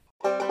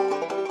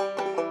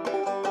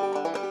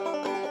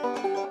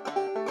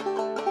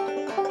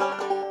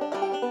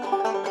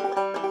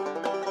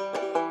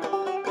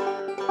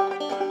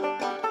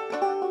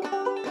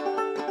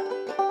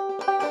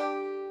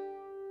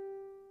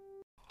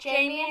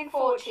King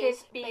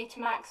Fortune's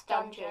Betamax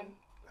Dungeon.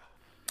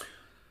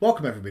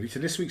 Welcome everybody to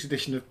this week's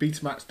edition of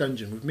Betamax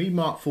Dungeon with me,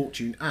 Mark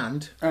Fortune,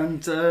 and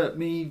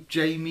me,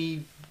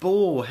 Jamie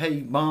Ball.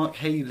 Hey Mark,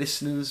 hey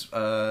listeners,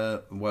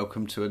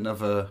 welcome to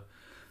another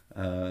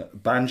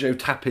banjo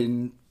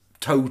tapping,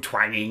 toe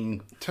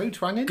twanging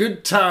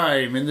good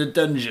time in the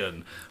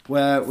dungeon,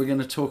 where we're going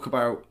to talk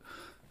about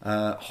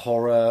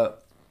horror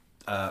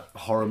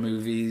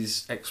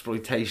movies,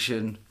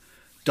 exploitation,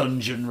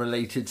 dungeon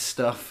related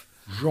stuff,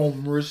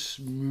 genres,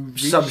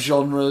 movies,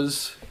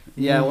 subgenres,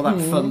 all that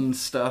fun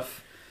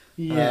stuff.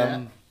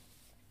 Yeah.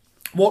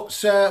 What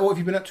have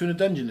you been up to in a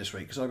dungeon this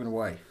week? Because I've been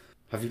away.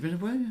 Have you been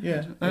away?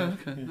 Yeah.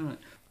 Okay. Yeah. All right.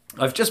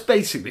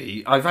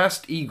 I've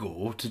asked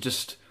Igor to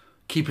just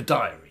keep a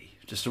diary,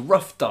 just a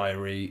rough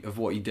diary of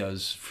what he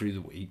does through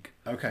the week.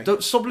 Okay.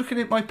 Don't stop looking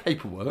at my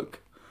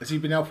paperwork. Has he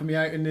been helping me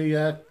out in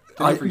the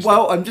delivery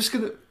I'm just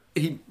gonna.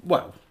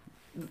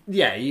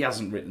 He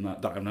hasn't written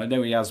that down. I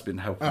know he has been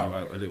helping you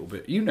out a little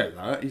bit. You know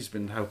that he's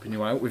been helping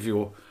you out with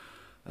your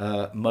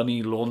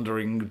money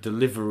laundering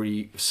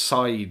delivery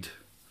side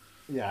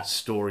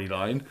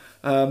storyline.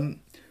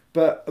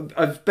 But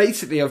I've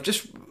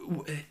just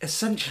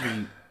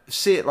essentially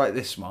see it like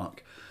this,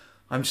 Mark.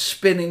 I'm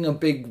spinning a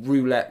big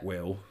roulette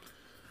wheel.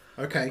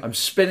 Okay. I'm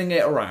spinning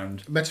it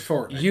around.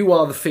 Metaphorically. You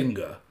are the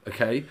finger,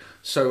 okay?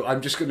 So I'm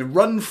just going to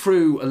run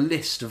through a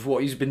list of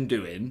what he's been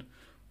doing.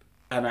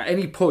 And at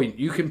any point,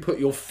 you can put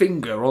your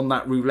finger on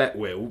that roulette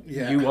wheel.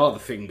 Yeah. You are the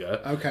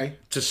finger. Okay.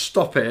 To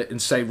stop it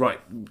and say, right,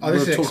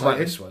 we'll talk about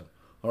this one.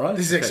 All right?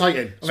 This is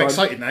exciting. I'm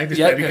excited now. This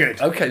better be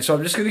good. Okay, so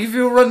I'm just going to give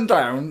you a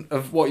rundown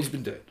of what he's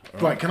been doing.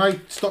 Right, can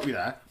I stop you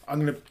there? I'm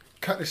going to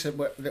cut this a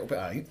little bit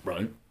out.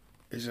 Right.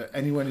 Is there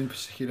anyone in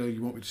particular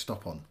you want me to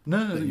stop on?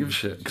 No, don't give a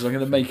shit, because I'm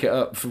going to make it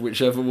up for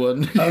whichever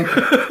one.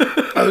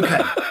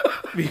 Okay.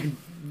 We can...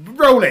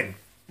 Rolling.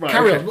 Right,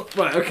 Carry on.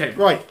 Right, okay.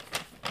 Right.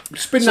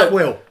 Spin that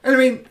wheel. And I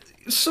mean...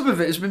 Some of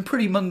it has been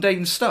pretty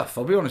mundane stuff,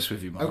 I'll be honest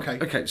with you, Mark.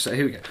 Okay, so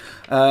here we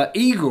go.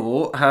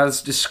 Igor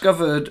has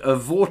discovered a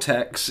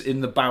vortex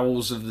in the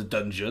bowels of the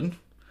dungeon.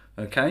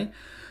 Okay.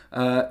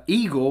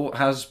 Igor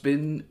has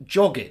been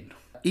jogging.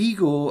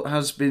 Igor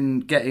has been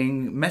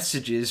getting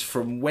messages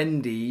from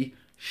Wendy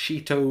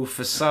Shito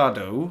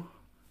Fasado.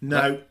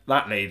 No.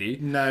 That lady.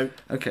 No.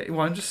 Okay,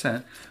 well, I'm just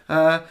saying.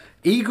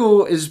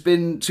 Igor has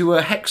been to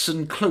a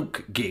Hexen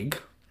Cloak gig.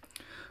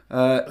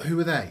 Who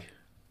are they?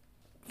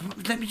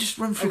 Let me just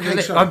run through the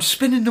list. I'm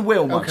spinning the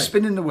wheel, Mark. Okay.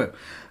 Spinning the wheel.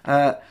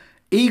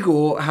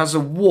 Igor has a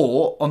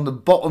wart on the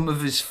bottom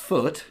of his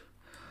foot.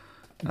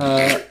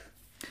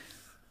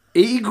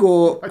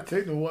 Igor... I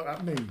don't know what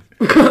that means.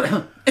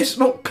 It's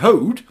not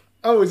code.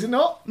 Oh, is it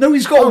not? No,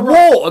 he's got a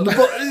wart on the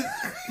bottom.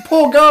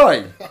 Poor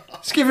guy.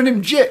 It's giving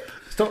him jip.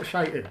 Stop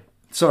shouting.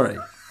 Sorry.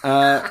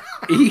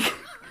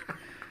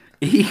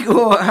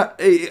 Igor...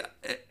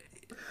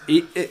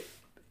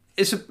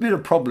 It's a bit of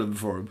a problem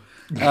for him.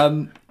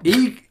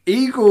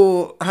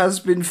 Igor has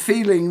been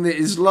feeling that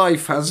his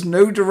life has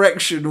no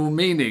direction or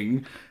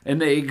meaning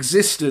and that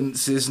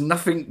existence is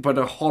nothing but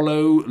a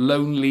hollow,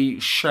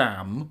 lonely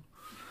sham.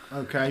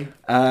 Okay.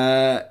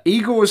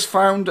 Igor has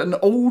found an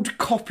old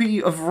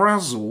copy of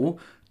Razzle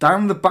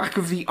down the back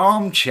of the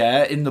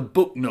armchair in the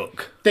book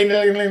nook. Ding,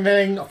 ding, ding,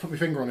 ding. I'll put my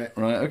finger on it.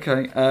 Right,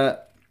 okay.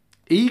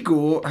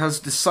 Igor has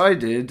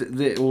decided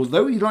that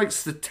although he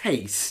likes the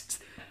taste...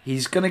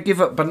 He's going to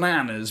give up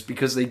bananas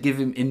because they give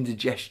him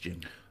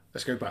indigestion.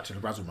 Let's go back to the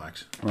Razzle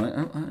mags. Right.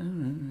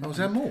 Was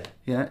there more?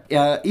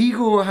 Yeah.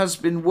 Igor has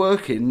been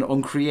working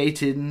on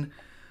creating...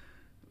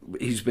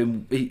 He's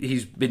been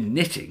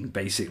knitting,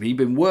 basically. He's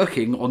been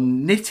working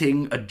on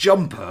knitting a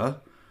jumper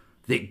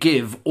that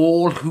give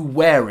all who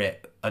wear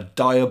it a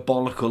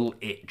diabolical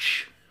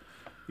itch.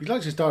 He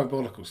likes his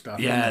diabolical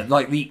stuff. Yeah,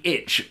 like the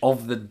itch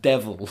of the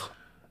devil.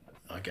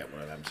 I get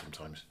one of them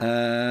sometimes.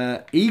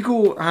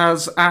 Igor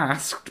has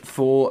asked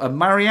for a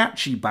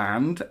mariachi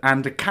band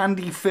and a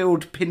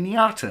candy-filled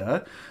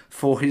piñata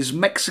for his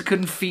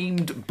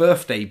Mexican-themed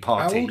birthday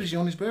party. How old is he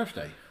on his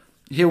birthday?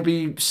 He'll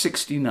be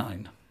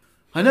 69.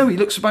 I know, he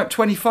looks about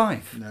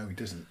 25. No, he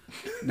doesn't.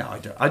 No, I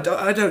don't.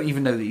 I don't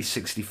even know that he's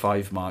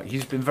 65, Mark.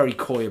 He's been very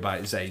coy about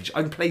his age.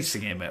 I'm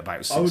placing him at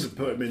about 60. I would have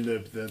put him in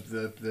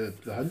the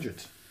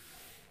hundreds.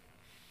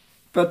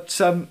 But,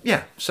 so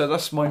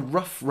that's my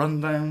rough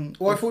rundown.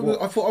 Well, I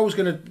thought I was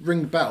going to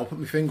ring the bell, put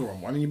my finger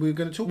on one, and we were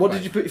going to talk about What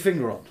did you put your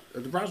finger on?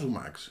 The Razzle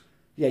mags.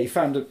 Yeah, you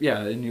found it,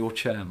 in your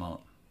chair,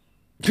 Mark.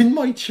 In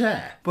my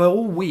chair? Well,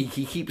 all week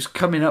he keeps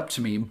coming up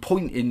to me and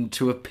pointing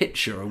to a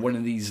picture of one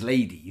of these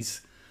ladies.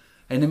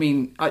 And, I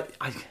mean,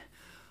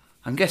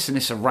 I'm guessing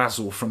it's a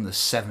Razzle from the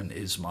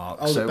 70s, Mark.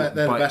 Oh, they're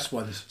the best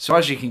ones. So,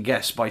 as you can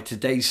guess, by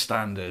today's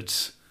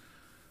standards,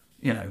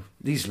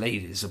 these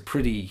ladies are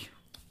pretty...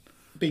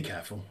 Be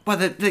careful. Well,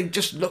 they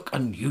just look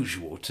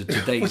unusual to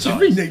today's eyes. What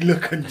do you mean they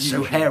look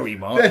unusual? They're so hairy,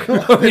 Mark.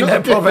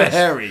 They're proper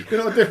hairy.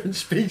 They're not a different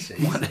species.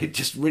 Well, they're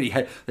just really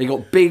hairy. They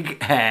got big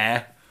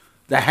hair.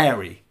 They're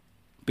hairy.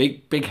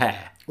 Big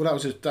hair. Well,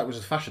 that was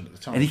a fashion at the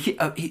time. And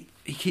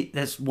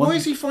there's one... Why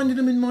is he finding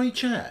them in my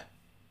chair?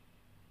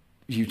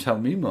 You tell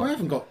me, Mark. I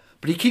haven't got...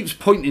 But he keeps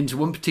pointing to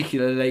one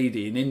particular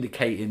lady and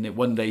indicating that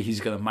one day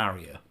he's going to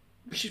marry her.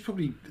 She's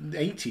probably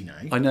 80 now.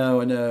 I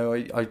know.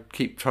 I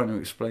keep trying to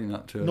explain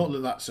that to her. Not that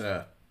that's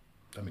I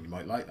mean, you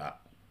might like that.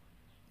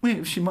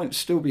 Well, she might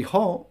still be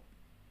hot.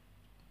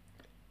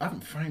 I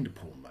haven't found a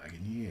porn mag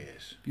in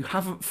years. You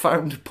haven't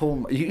found a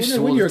porn mag? You used Well, no,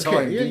 to when all you were the a kid,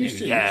 time, yeah, didn't you you? used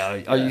to.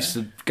 Yeah, I Yeah. used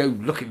to go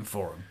looking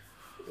for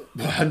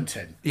them.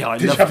 Hunting. Yeah, I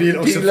Did love you have your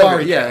little do you safari?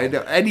 love- Yeah, I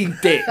know. Any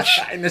ditch.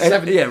 In the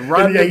 70s. Yeah,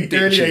 random early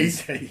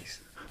ditches. 80s.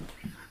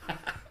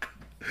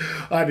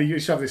 I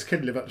used to have this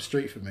kid live up the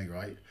street from me,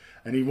 right?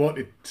 And he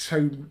wanted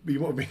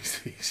me to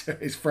see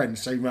his friend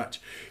so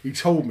much. He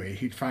told me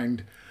he'd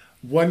found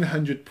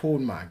 100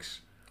 porn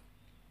mags.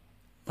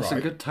 That's right?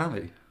 a good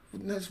tally.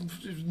 That's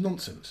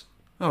nonsense.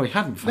 Oh, he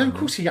hadn't No, found of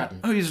course he hadn't.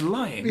 Oh, he's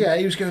lying. Yeah,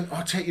 he was going,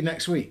 I'll take you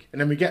next week. And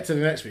then we get to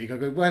the next week. I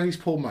go, where are these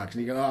porn mags?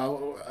 And he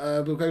go,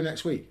 we'll go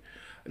next week.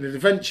 And then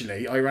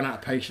eventually I ran out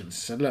of patience. I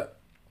said, look,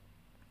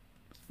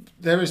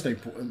 there is no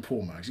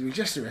porn mags. He goes,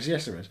 yes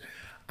there is.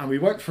 And we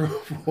went for a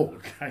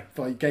walk out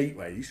by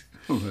gateways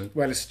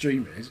where the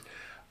stream is.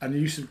 And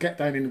you used to get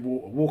down in the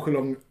water, walk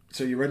along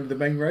so you're under the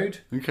main road.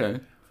 Okay.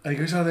 And he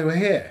goes, oh, they were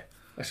here.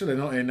 I said, they're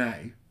not here now.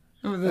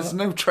 Oh, there's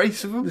no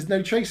trace of them? There's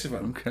no trace of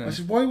them. Okay. I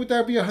said, why would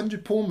there be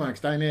 100 porn mags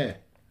down here?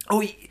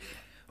 Oh,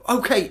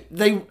 okay.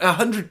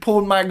 100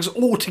 porn mags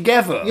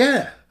altogether?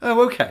 Yeah.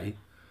 Oh, okay.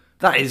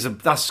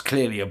 That's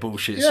clearly a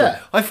bullshit story. Yeah.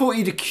 I thought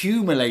he'd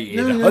accumulated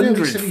No, 100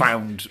 he said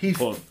found he-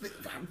 porn.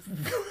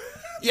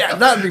 Yeah,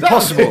 that'd be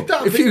possible.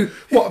 That'd be,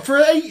 what, for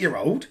an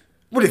 8-year-old?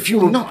 Well, if you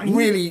were 9?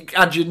 really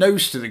had your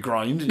nose to the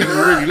grind and you were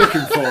really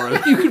looking for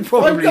it, you could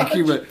probably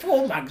accumulate.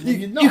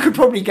 You could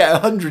probably get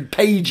 100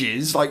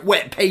 pages, like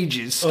wet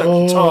pages, stuck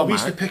to tarmac. We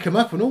used to pick them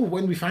up and all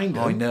when we found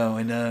them. I know.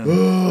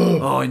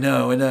 Oh, I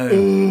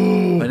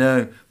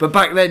know. But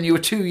back then you were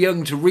too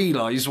young to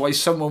realise why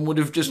someone would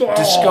have just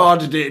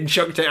discarded it and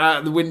chucked it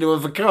out the window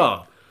of a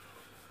car.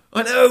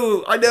 I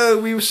know.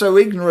 We were so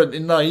ignorant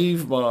and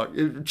naive, Mark.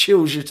 It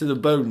chills you to the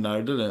bone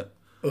now, doesn't it?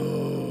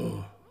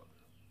 Oh.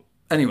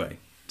 Anyway,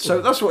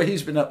 so that's what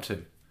he's been up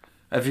to.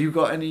 Have you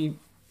got any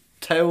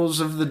tales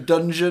of the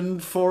dungeon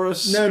for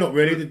us? No, not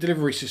really. The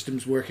delivery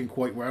system's working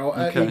quite well.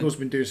 Okay. Eagle's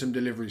been doing some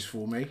deliveries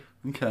for me.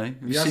 Okay. Have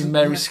you He seen hasn't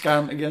Mary yet.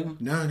 Scant again?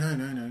 No.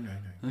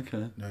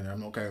 Okay. No, I'm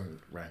not going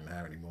around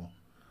there anymore.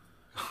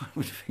 I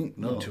would think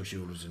Not not. until she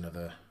orders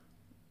another.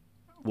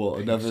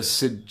 What, another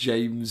Sid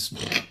James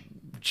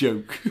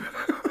joke?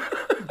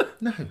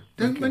 No,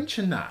 don't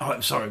mention that. Oh,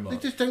 I'm sorry,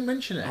 Mark. Just don't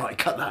mention it. All right,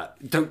 cut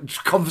that. Don't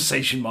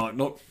conversation, Mark,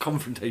 not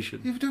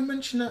confrontation. Yeah, but don't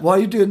mention that. Why are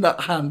you doing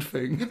that hand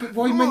thing? Yeah, but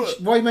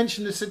why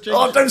mention the Sid James?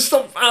 Oh, don't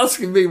stop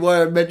asking me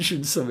why I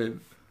mentioned something.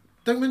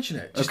 Don't mention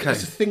it. Just, Okay.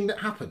 It's a thing that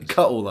happens.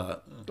 Cut all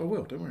that. I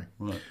will. Don't worry.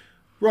 Right.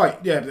 Right.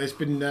 Yeah. But there's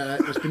been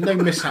no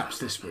mishaps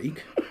this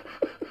week.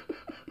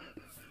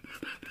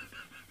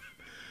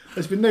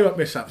 There's been no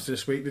mishaps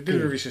this week. The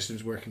delivery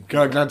system's working.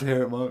 Glad to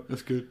hear it, Mark.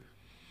 That's good.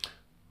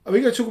 Are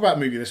we going to talk about a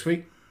movie this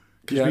week?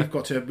 Because Yeah.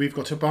 we've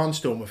got a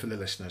barnstormer for the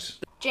listeners.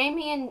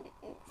 Jamie and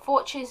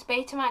Fortune's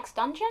Betamax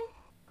Dungeon?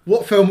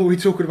 What film are we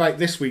talking about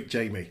this week,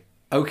 Jamie?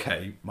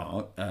 Okay,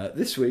 Mark.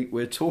 This week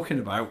we're talking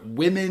about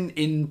Women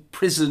in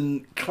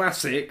Prison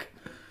classic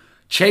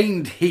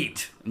Chained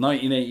Heat,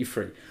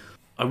 1983.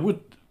 I would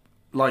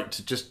like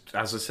to just,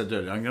 as I said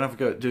earlier, I'm going to have a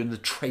go at doing the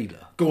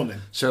trailer. Go on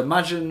then. So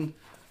imagine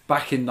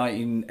back in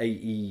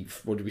 1980,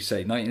 what did we say,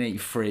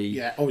 1983.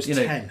 Yeah, I was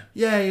 10.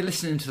 Yeah, you're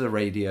listening to the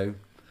radio.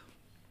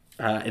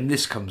 And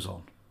this comes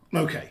on.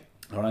 Okay.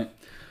 All right.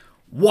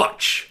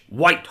 Watch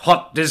white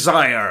hot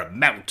desire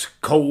melt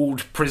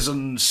cold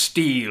prison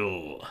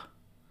steel.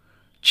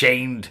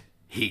 Chained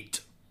Heat.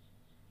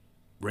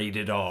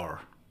 Rated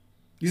R.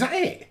 Is that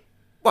it?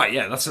 Well,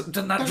 yeah, doesn't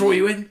that draw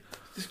you in?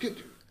 It's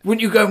good.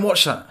 Wouldn't you go and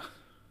watch that?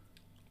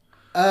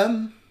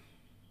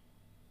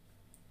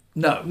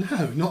 No. No,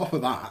 not for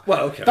that.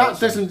 Well, okay. That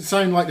doesn't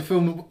sound like the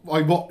film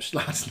I watched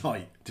last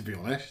night, to be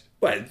honest.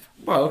 Well,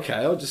 okay.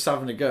 I'll just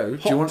having a go.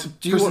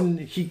 Prison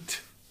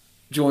Heat.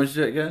 Do you want to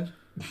do it again?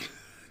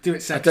 Do it I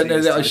sexy. don't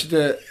know that I this should do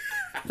it.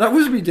 That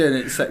was me doing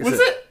it sexy. Was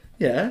it?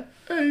 Yeah.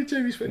 Hey,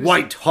 Jamie's finished.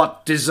 White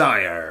hot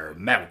desire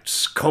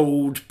melts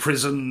cold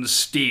prison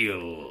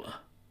steel.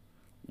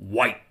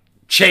 White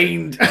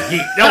chained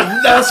heat. No,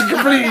 that's a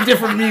completely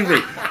different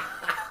movie.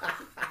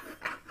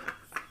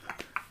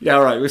 Yeah,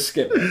 all right, we'll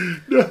skip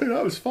it. No,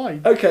 that was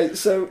fine. Okay,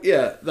 so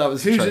yeah, that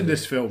was the Who's trailer. in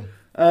this film?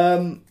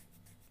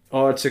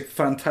 Oh, it's a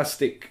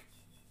fantastic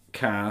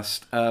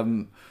cast.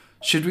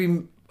 Should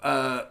we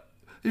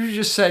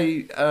just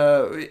say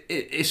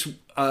it's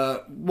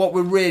what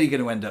we're really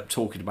going to end up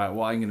talking about?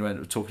 What I'm going to end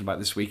up talking about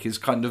this week is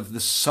kind of the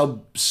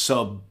sub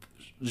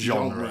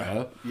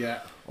genre Yeah.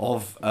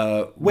 of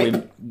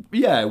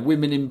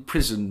women in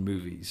prison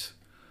movies,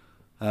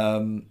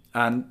 and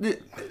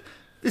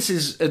this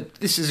is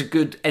a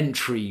good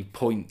entry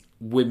point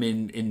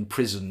women in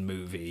prison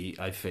movie,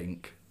 I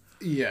think.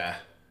 Yeah.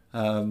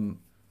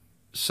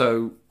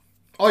 So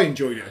I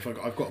enjoyed it,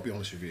 I've got to be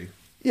honest with you.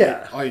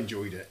 yeah, I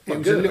enjoyed it. It Well,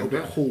 was good, a little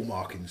bit good.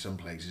 Hallmark in some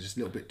places, a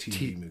little bit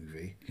TV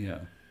movie. yeah.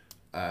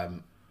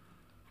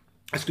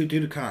 Let's go do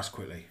the cast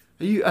quickly.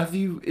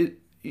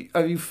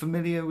 Are you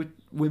familiar with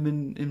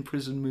women in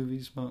prison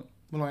movies, Mark?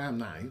 Well, I am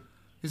now.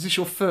 Is this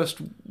your first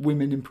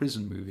women in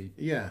prison movie?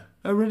 Yeah.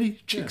 Oh, really?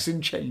 Chicks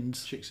in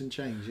Chains. Chicks in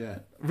Chains, yeah.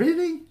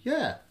 Really?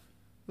 Yeah.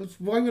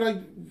 Why would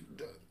I...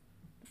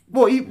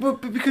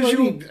 Because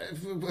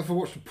if I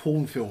watched a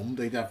porn film,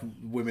 they'd have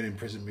women in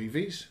prison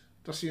movies.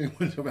 That's the only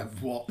ones I've ever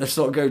watched. Let's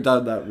not go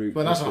down that route.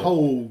 But that's a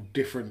whole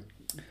different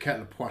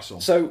kettle of poisson.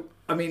 So,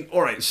 I mean,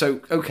 all right.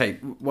 So, okay.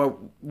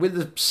 Well, with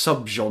the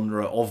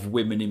subgenre of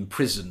women in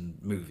prison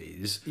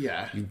movies,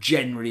 yeah, you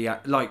generally,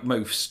 like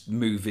most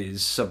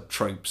movies,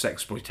 subtropes,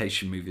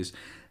 exploitation movies,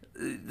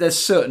 there's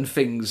certain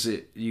things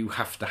that you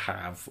have to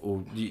have,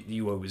 or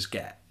you always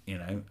get. You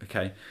know.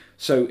 Okay.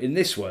 So in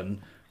this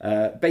one,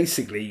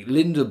 basically,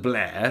 Linda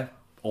Blair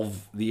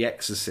of The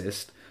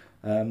Exorcist,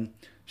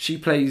 she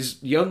plays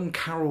young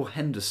Carol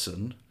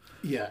Henderson.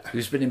 Yeah.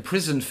 Who's been in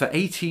prison for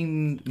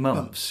 18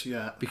 months.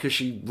 Yeah. Because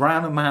she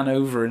ran a man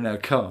over in her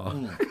car.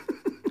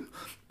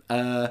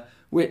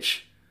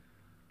 Which,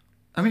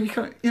 I mean,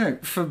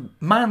 for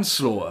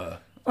manslaughter,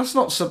 that's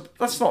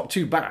not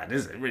too bad,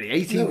 is it? Really,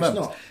 18 months.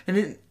 It's not.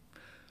 And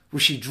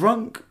was she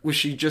drunk? Was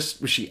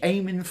she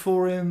aiming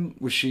for him?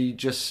 Was she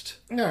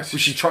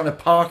trying to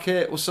park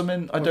it or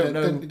something? I don't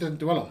know. It doesn't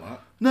dwell on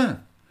that. No.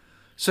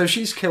 So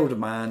she's killed a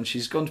man.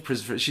 She's gone to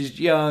prison for it. She's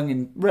young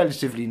and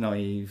relatively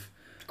naive.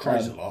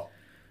 Cries a lot.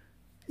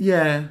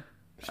 Yeah.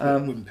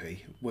 She's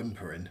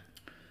whimpering.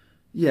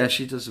 Yeah,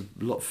 she does a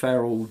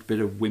fair old bit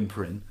of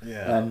whimpering.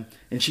 Yeah.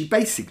 And she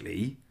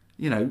basically,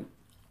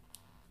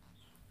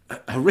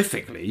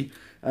 horrifically,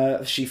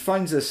 she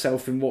finds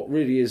herself in what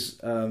really is,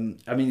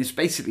 it's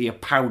basically a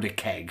powder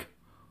keg.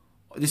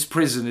 This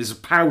prison is a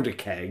powder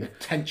keg.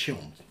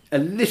 Tension. A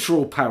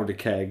literal powder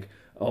keg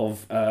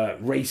of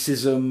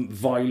racism,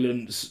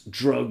 violence,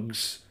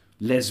 drugs,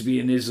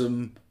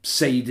 lesbianism,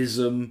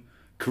 sadism,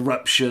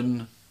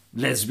 corruption,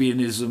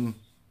 lesbianism.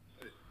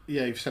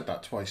 Yeah, you've said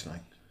that twice now.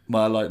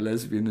 Well, I like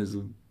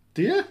lesbianism.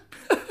 Do you?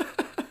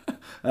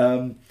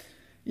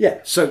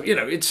 Yeah, so,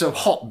 it's a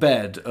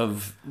hotbed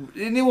of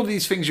all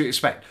these things you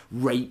expect.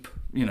 Rape,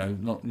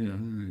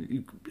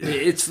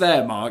 it's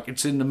there, Mark.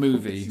 It's in the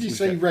movie. Did you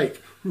say rape?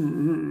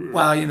 Well,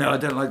 I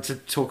don't like to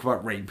talk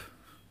about rape.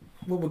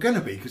 Well, we're going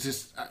to be, because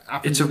it's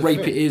It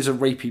is a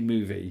rapey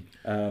movie.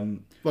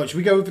 Right,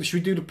 should we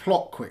do the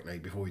plot quickly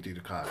before we do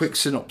the cast? Quick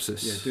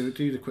synopsis. Yeah,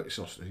 do the quick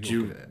synopsis.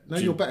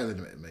 You're better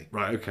than me.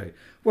 Right, okay.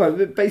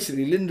 Well,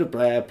 basically, Linda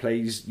Blair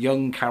plays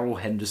young Carol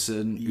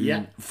Henderson,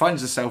 who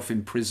finds herself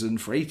in prison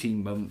for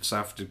 18 months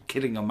after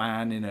killing a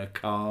man in her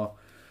car.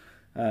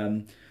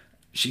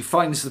 She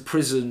finds the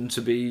prison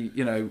to be,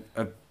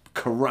 a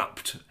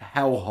corrupt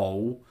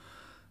hellhole,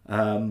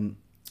 and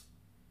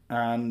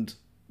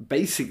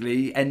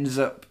basically ends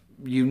up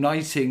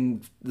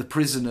uniting the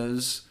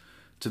prisoners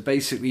to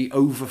basically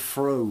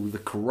overthrow the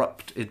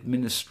corrupt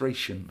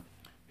administration.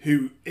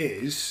 Who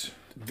is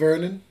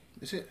Vernon,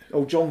 is it?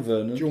 Oh, John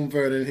Vernon. John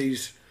Vernon,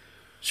 he's...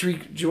 Do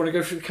you want to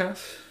go through the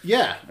cast?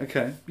 Yeah.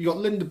 Okay. You got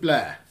Linda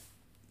Blair.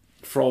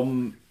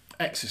 From...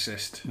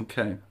 Exorcist.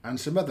 Okay. And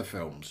some other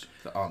films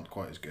that aren't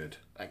quite as good.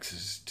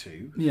 Exorcist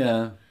 2.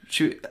 Yeah.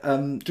 Do you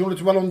want to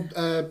dwell on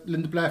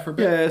Linda Blair for a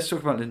bit? Yeah, let's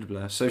talk about Linda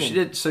Blair. So she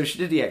did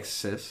The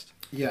Exorcist.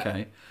 Yeah.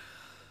 Okay.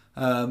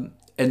 And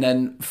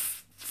then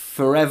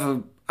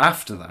forever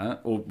after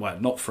that, or well,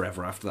 not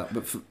forever after that,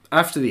 but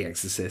after The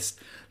Exorcist,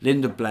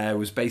 Linda Blair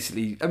was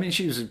basically,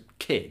 she was a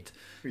kid.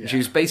 Yeah. She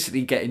was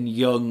basically getting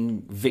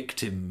young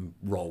victim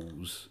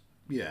roles.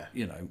 Yeah.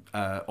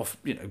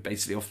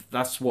 Basically off.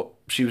 That's what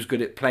she was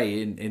good at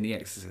playing in The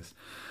Exorcist.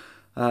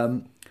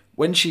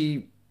 When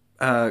she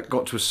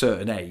got to a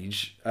certain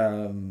age,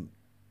 I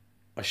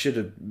should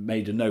have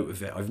made a note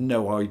of it. I've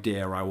no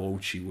idea how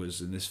old she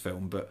was in this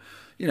film, but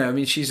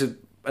she's an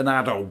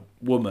adult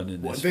woman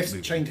in this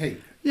movie. Chained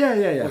Heat?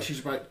 Yeah. Well, she's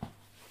about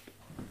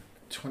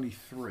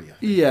 23, I think.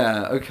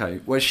 Yeah,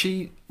 okay. Well,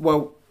 she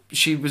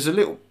was a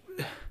little...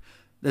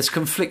 There's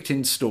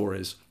conflicting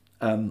stories.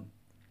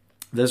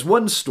 There's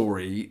one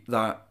story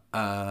that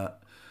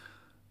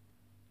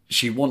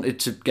she wanted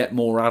to get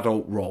more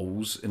adult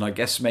roles, and I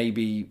guess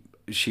maybe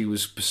she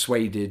was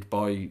persuaded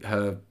by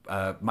her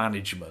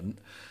management.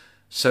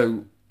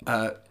 So,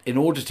 in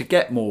order to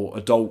get more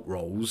adult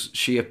roles,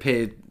 she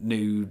appeared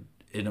nude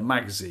in a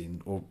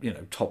magazine, or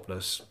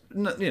topless.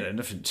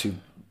 Nothing too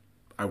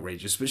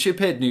outrageous, but she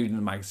appeared nude in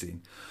a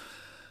magazine.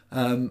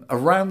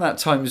 Around that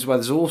time as well,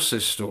 there's also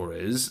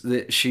stories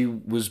that she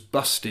was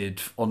busted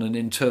on an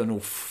internal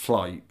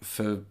flight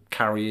for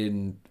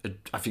carrying.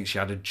 I think she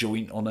had a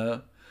joint on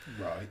her,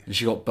 right? And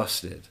she got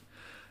busted.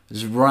 It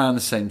was around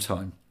the same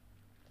time.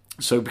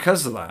 So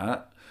because of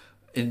that,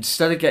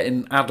 instead of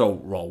getting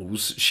adult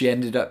roles, she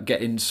ended up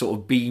getting sort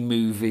of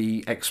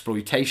B-movie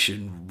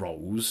exploitation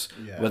roles,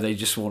 where they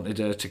just wanted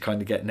her to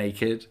kind of get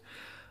naked.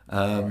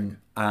 Right.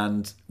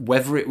 And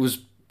whether it was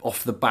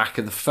off the back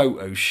of the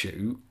photo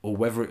shoot or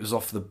whether it was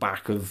off the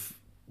back of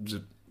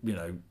the,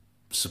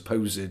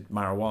 supposed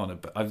marijuana,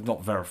 but I've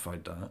not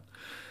verified that.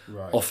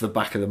 Right. Off the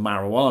back of the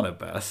marijuana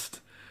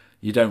bust,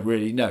 you don't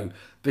really know.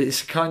 But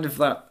it's kind of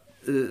that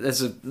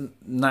there's a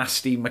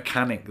nasty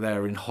mechanic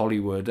there in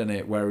Hollywood, isn't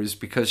it? Whereas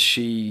because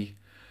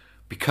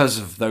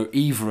of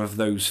either of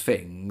those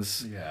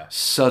things,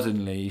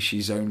 suddenly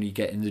she's only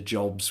getting the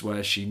jobs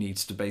where she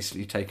needs to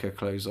basically take her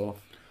clothes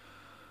off.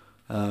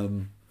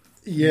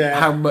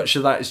 How much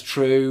of that is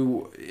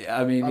true?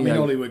 I mean,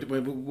 Hollywood.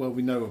 Well,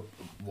 we know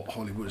what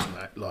Hollywood's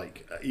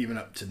like, even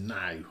up to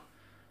now,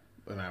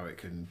 and how it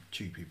can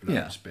chew people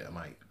up and spit them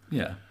out.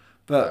 Yeah,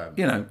 but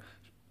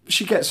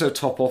she gets her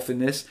top off in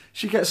this.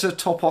 She gets her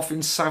top off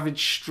in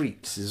Savage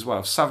Streets as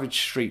well. Savage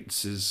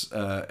Streets is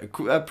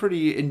a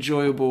pretty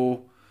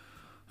enjoyable.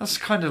 That's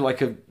kind of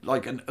like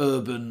an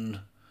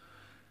urban.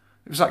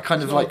 It was that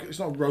kind of like. It's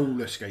not a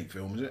roller skate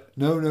film, is it?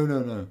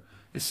 No.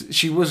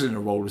 She was in a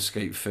roller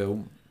skate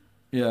film.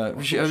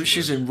 Yeah,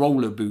 she's in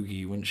Roller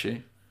Boogie, wasn't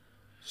she?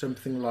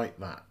 Something like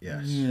that.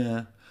 Yes.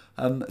 Yeah.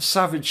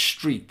 Savage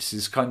Streets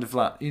is kind of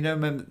like,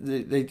 remember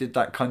they did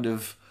that kind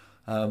of.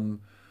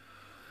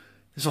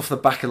 It's off the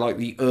back of like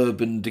the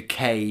urban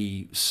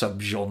decay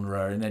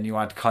subgenre, and then you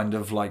had kind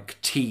of like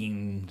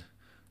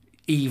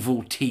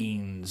evil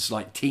teens,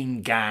 like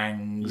teen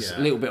gangs, a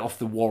little bit off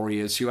the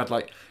Warriors. You had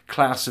like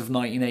Class of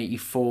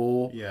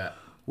 1984,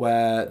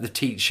 where the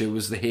teacher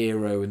was the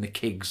hero and the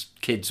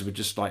kids were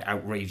just like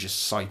outrageous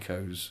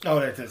psychos. Oh,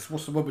 that's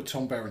what's the one with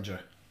Tom Berenger?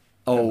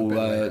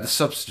 The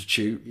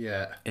Substitute.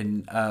 Yeah.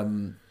 In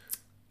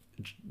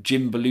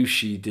Jim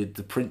Belushi did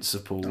The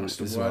Principal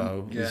as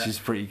well, which is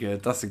pretty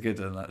good. That's a good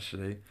one,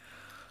 actually.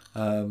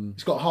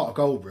 It's got a heart of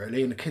gold,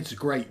 really, and the kids are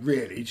great,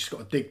 really. You just got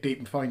to dig deep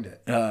and find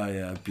it. Oh,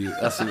 yeah.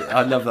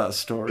 I love that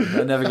story.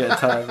 I never get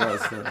tired of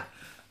that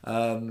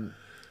story.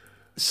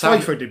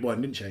 Pfeiffer did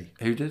one, didn't she?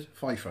 Who did?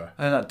 Pfeiffer.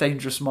 And that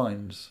Dangerous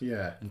Minds.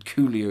 Yeah. And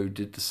Coolio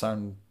did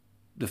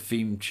the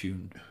theme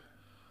tune.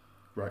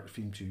 Right, the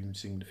theme tune,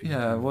 sing the theme tune.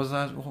 Yeah, was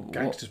that...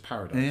 Gangster's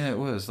Paradise. Yeah, it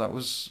was. That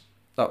was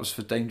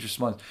for Dangerous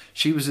Minds.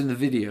 She was in the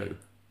video.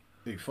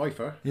 Who,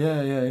 Pfeiffer?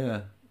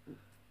 Yeah.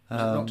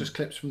 Not just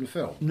clips from the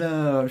film?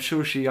 No, I'm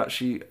sure she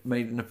actually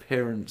made an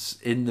appearance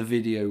in the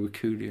video with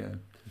Coolio.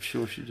 I'm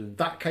sure she did.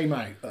 That came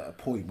out at a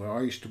point where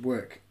I used to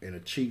work in a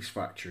cheese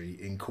factory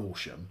in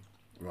Corsham,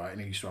 right?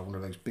 And I used to have one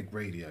of those big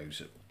radios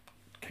that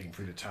came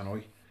through the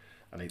tannoy.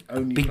 And they'd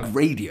only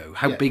radio?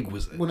 How big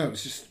was it? Well, no, it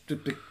was just the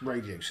big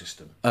radio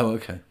system. Oh,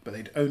 okay. But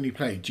they'd only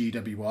play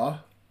GWR.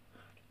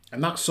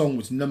 And that song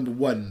was number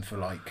one for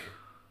like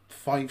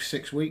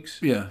 5-6 weeks.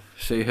 Yeah,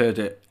 so you heard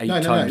it eight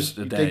times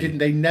a day.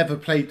 They never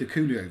played the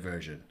Coolio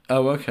version.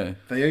 Oh, okay.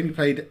 They only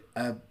played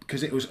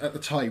because it was at the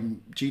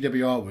time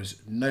GWR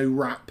was no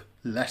rap,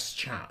 less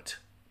chat.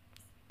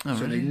 Oh,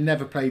 so really? they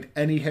never played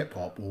any hip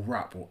hop or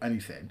rap or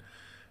anything.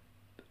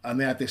 And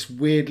they had this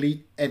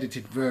weirdly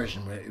edited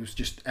version where it was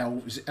just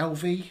was it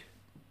LV?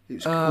 It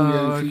was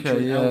Coolio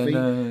featuring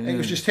LV. It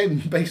was just him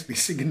basically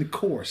singing the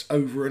chorus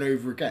over and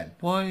over again.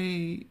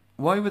 Why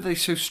were they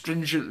so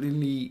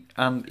stringently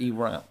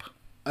anti-rap?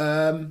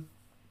 Don't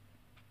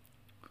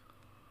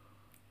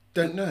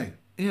know.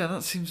 Yeah,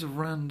 that seems a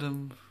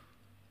random...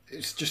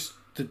 It's just...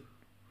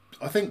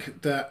 I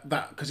think that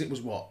because it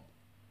was what?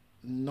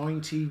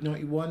 90,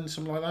 91,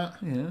 something like that?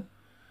 Yeah.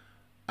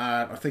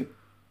 And I think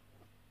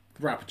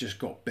rap just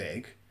got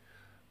big,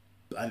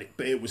 but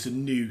it was a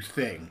new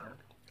thing,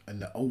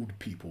 and the old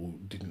people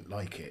didn't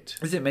like it.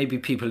 Is it maybe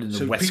people in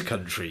the West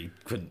Country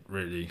couldn't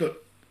really...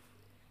 But,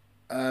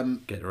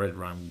 get their head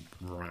around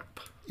rap.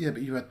 Yeah,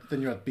 but you had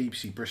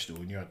BBC Bristol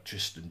and you had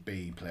Tristan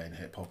B playing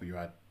hip hop. You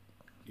had,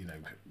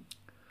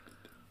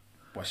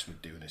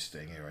 Westwood doing his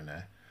thing here and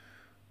there.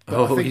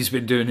 But he's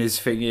been doing his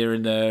thing here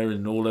and there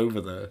and all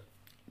over there.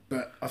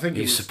 But I think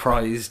he's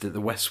surprised at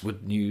the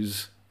Westwood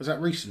news. Was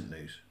that recent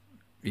news?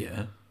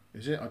 Yeah.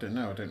 Is it? I don't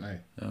know.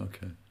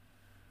 Okay.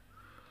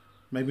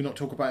 Maybe not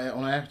talk about it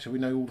on air till we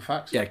know all the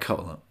facts. Yeah, cut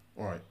that.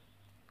 All right.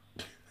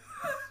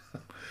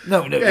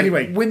 No.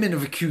 Anyway, women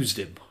have accused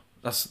him.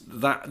 Those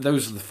are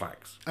the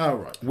facts. Oh,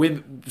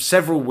 right.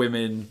 Several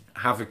women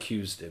have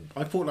accused him.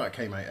 I thought that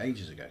came out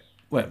ages ago.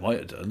 Well, it might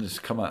have done. It's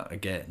come out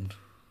again.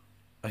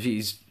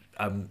 He's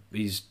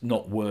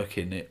not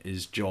working at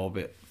his job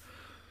at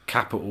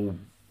Capital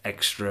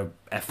Extra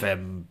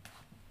FM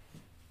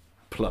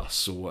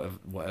Plus or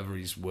whatever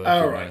he's working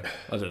at. Right.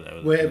 I don't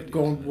know. We're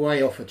going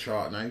way off the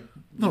chart now.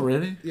 Not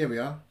really. Yeah, we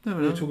are. No,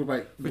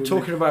 We're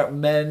talking about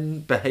men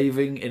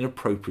behaving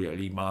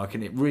inappropriately, Mark,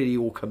 and it really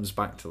all comes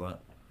back to that.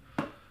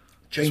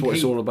 That's what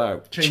it's all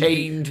about.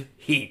 Chained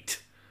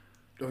heat.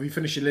 Have you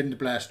finished your Linda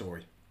Blair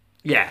story?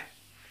 Yeah.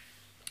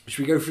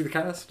 Should we go through the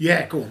cast?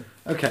 Yeah, go on.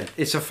 Okay,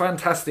 it's a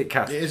fantastic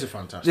cast. It is a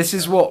fantastic This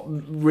is what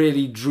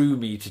really drew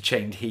me to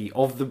Chained Heat.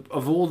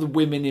 Of all the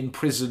women in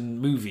prison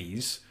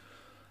movies,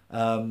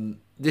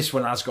 this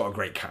one has got a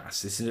great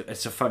cast.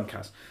 It's a fun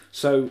cast.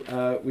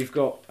 So we've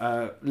got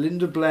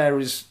Linda Blair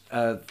is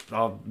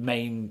our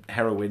main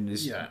heroine,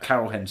 is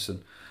Carol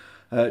Henson.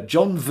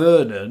 John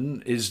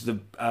Vernon is the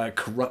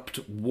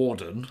corrupt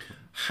warden.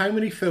 How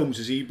many films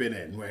has he been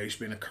in where he's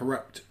been a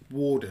corrupt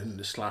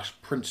warden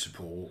 /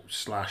 principal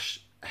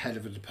 / head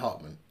of a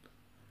department?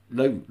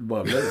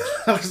 Loads.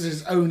 That's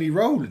his only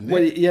role, isn't it?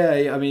 Well,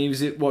 yeah. I mean,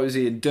 what was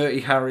he in?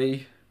 Dirty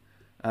Harry.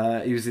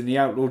 He was in The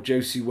Outlaw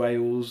Josie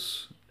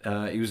Wales.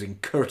 He was in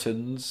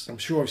Curtains. I'm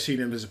sure I've seen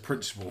him as a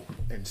principal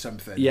in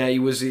something. Yeah, he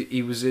was.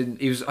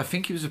 I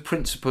think he was a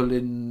principal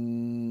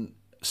in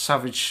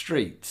Savage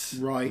Streets.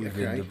 Right. With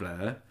Okay. Linda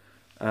Blair.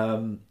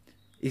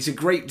 He's a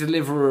great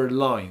deliverer of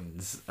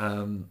lines.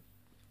 In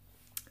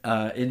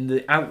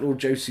The Outlaw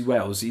Josie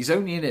Wales, he's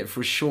only in it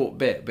for a short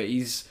bit, but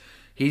he's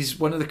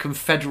one of the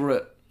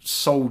Confederate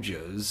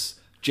generals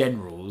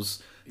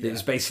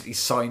that's basically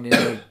signing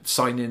a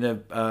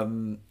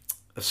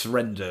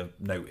surrender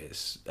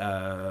notice.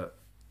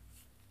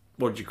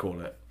 What do you call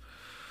it?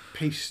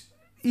 Peace.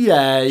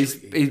 Yeah, he's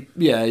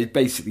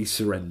basically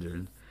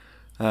surrendering.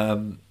 He's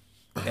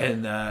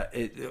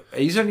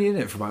only in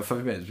it for about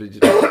 5 minutes.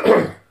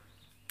 But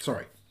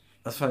Sorry.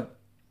 that's fine.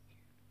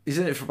 He's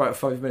in it for about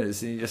 5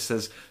 minutes, and he just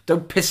says,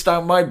 "Don't piss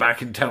down my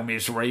back and tell me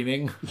it's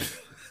raining."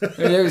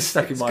 It was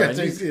stuck in my head.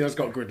 He's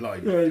got a good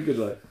line. Yeah, good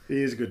line.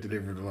 He is a good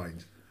deliverer of the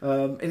lines.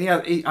 And he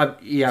has Is he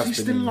been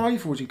still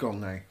alive or is he gone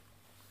now?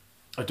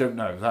 I don't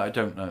know. That I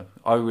don't know.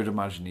 I would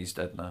imagine he's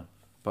dead now,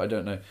 but I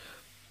don't know.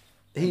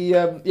 He's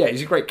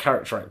a great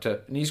character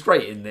actor, and he's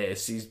great in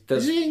this. Is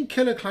he in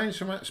Killer Clowns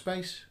from Outer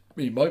Space?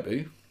 He might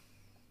be.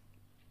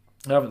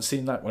 I haven't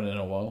seen that one in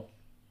a while.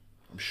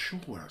 I'm sure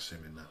I've seen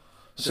him in that.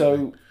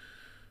 So,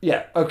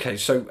 yeah, okay.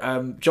 So,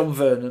 John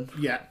Vernon,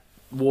 Yeah.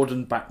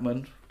 Warden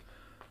Backman,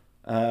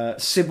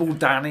 Sybil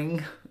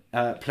Danning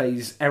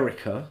plays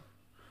Erica,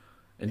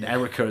 and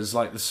Erica is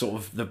like the sort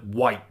of the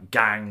white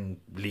gang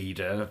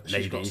leader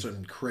lady. She's got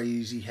some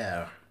crazy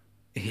hair.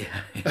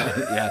 Yeah.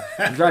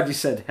 I'm glad you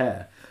said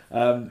hair.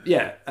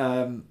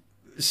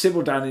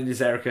 Sybil Danning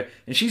is Erica,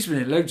 and she's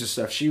been in loads of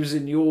stuff. She was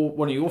in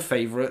one of your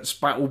favourites,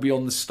 Battle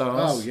Beyond the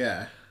Stars. Oh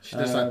yeah, she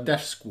does that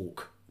death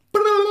squawk.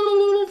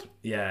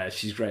 Yeah,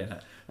 she's great in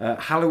that.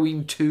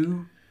 Halloween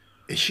 2.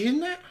 Is she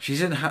in that?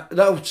 She's in...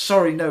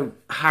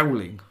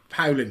 Howling.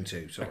 Howling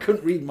 2. Sorry. I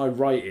couldn't read my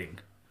writing.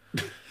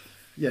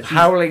 Yeah,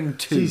 Howling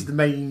 2. She's the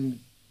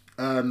main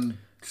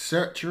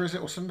searcher, is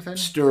it, or something?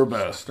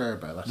 Sturber.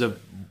 That's The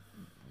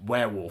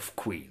werewolf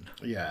queen.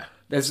 Yeah.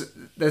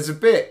 There's a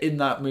bit in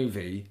that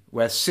movie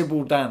where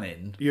Sybil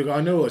Danning...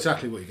 I know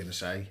exactly what you're going to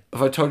say.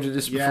 Have I told you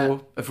this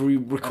before? Have we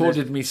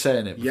recorded me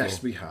saying it before?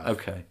 Yes, we have.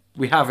 Okay.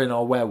 We have in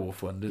our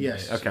werewolf one, didn't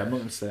Yes, we? Okay, yeah. I'm not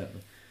going to say it.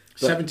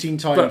 17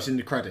 times in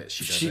the credits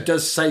she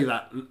does say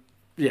that.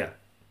 Yeah.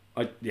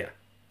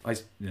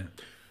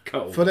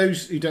 Cut For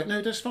those who don't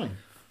know, that's fine.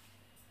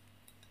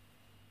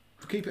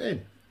 Keep it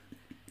in.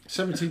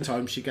 17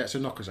 times she gets her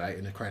knockers out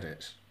in the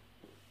credits.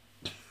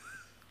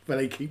 But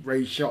they keep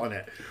Ray's shot on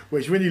it.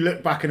 Which when you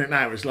look back on it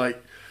now, it's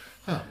like,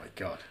 oh my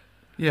god.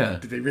 Yeah.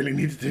 Did they really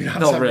need to do that?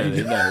 Not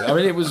really, no. I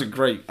mean, it was a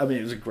great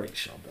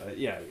shot, but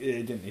yeah,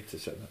 it didn't need to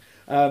say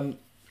that.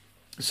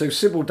 So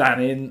Sybil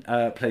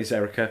Danning plays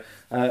Erica.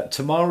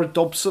 Tamara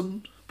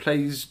Dobson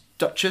plays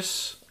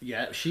Duchess.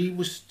 Yeah, she's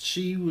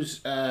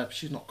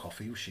not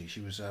Coffee, was she?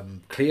 She was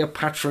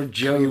Cleopatra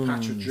Jones.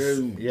 Cleopatra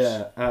Jones.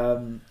 Yeah.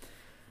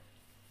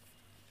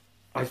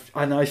 I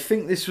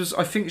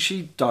think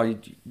she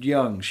died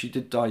young. She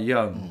did die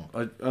young.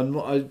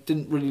 I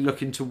didn't really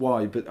look into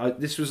why, but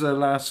this was her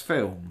last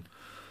film.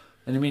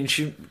 And I mean,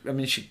 she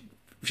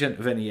isn't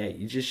of any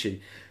age, is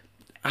she?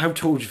 How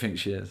tall do you think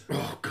she is?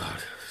 Oh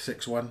God,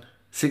 6'1".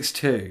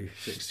 6'2".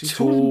 She's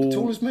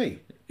tall as me.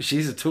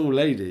 She's a tall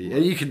lady.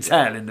 You can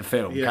tell in the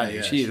film, Yeah, can't you?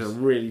 yeah, She's a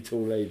really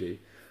tall lady.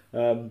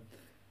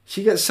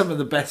 She gets some of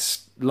the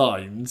best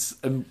lines,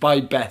 and by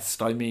best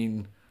I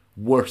mean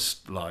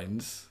worst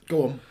lines.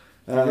 Go on.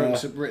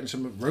 You've written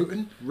some of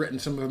them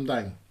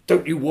down.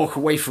 Don't you walk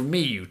away from me,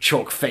 you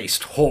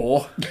chalk-faced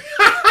whore.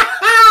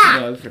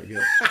 No, that's pretty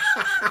good.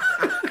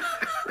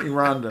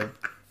 Random.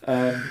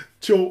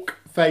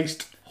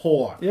 Chalk-faced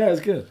whore. Yeah, it's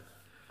good.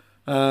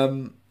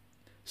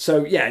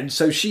 So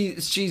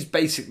she's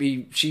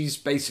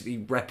basically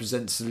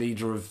represents the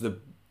leader of the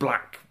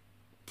black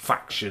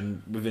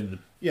faction within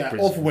the prison.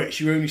 Of which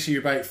you only see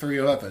about 3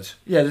 others.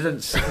 Yeah, it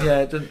doesn't.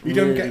 You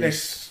don't get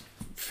this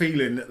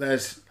feeling that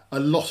there's a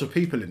lot of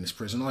people in this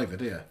prison either,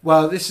 do you?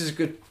 Well, this is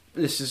good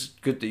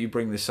that you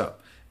bring this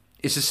up.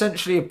 It's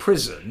essentially a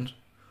prison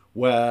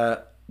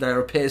where there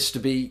appears to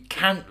be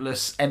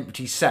countless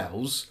empty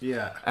cells.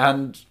 Yeah.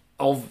 And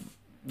of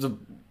the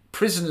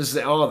prisoners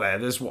that are there,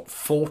 there's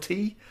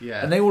 40?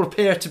 Yeah. And they all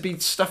appear to be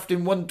stuffed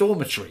in one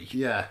dormitory.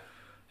 Yeah.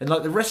 And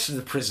like the rest of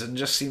the prison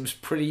just seems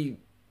pretty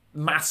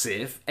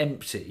massive,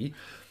 empty.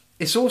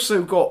 It's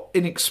also got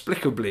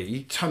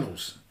inexplicably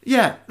Tunnels.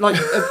 Yeah, like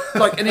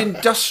an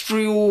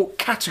industrial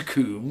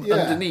catacomb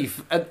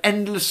underneath, an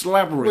endless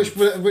labyrinth.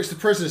 Which the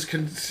prisoners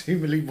can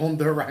seemingly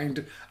wander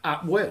around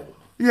at will.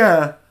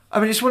 Yeah. I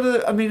mean, it's one of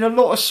the... I mean, a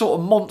lot of sort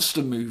of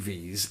monster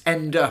movies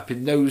end up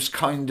in those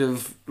kind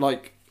of,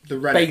 like, The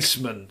relic.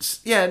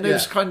 basements. Yeah, and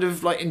those kind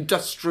of, like,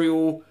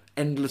 industrial,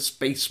 endless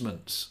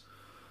basements.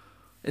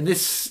 And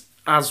this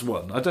has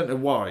one. I don't know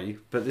why,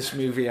 but this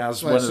movie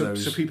has one of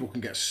those. So people can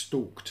get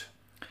stalked.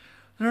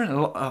 There ain't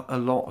a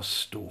lot of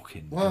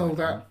stalking. Well,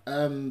 that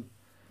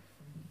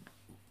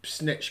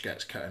snitch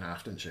gets cut in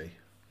half, doesn't she?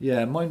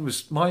 Yeah, my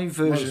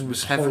version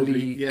was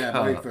heavily cut.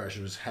 My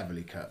version was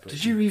heavily cut. But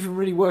Did you even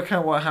really work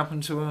out what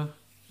happened to her?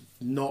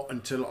 Not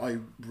until I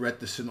read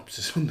the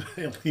synopsis on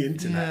the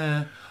internet.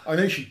 Yeah. I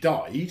know she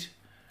died.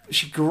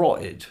 She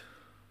garroted.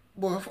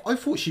 Well, I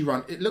thought she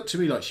ran. It looked to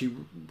me like she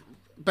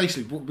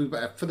basically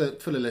for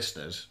the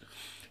listeners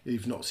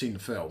who've not seen the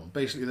film.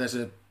 Basically, there's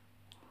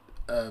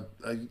a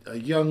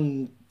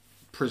young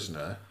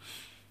prisoner.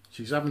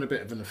 She's having a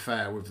bit of an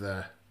affair with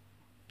the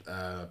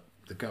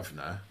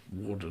governor,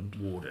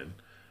 warden,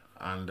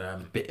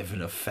 and Bit of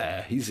an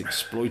affair. He's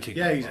exploiting her.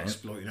 yeah, he's right?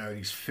 exploiting her.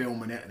 He's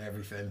filming it and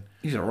everything.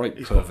 He's a right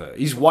pervert.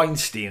 He's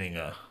Weinsteining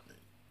her.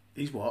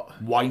 He's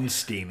what?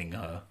 Weinsteining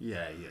her.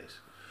 Yeah, he is.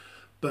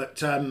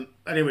 But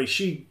anyway,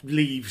 she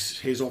leaves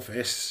his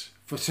office.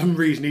 For some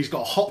reason, he's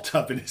got a hot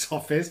tub in his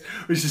office,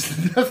 which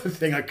is another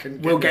thing I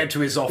couldn't. We'll get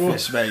to his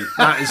office, mate.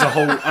 That is a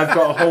whole. I've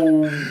got a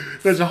whole.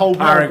 There's a whole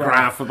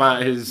paragraph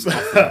about his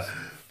office.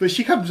 But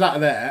she comes out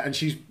of there and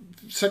she's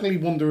suddenly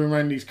wandering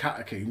around these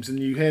catacombs, and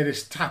you hear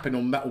this tapping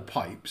on metal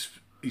pipes.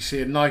 You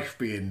see a knife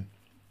being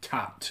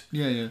tapped.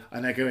 Yeah.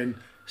 And they're going,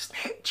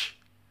 snitch,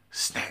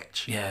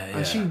 snitch. Yeah.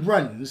 And she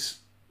runs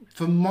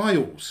for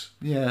miles.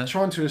 Yeah.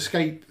 Trying to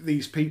escape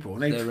these people.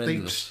 And they've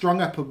endless. strung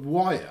up a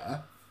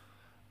wire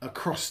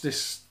across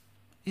this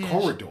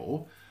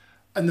corridor.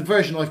 And the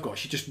version I've got,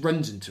 she just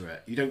runs into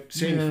it. You don't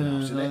see anything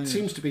else. And it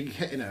seems to be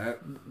hitting her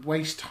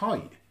waist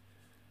height.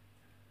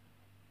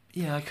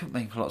 Yeah, I couldn't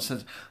make a lot of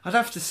sense. I'd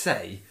have to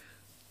say,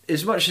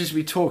 as much as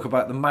we talk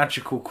about the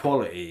magical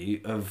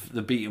quality of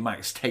the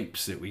Betamax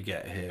tapes that we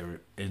get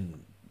here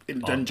in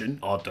dungeon,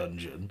 our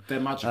dungeon, they're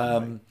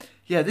magical.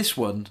 yeah, this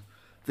one,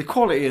 the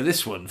quality of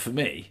this one for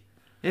me,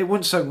 it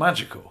wasn't so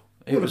magical.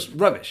 It was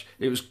rubbish.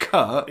 It was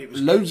cut.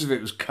 Loads of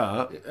it was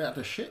cut. It had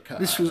a shit cut.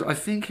 This was, I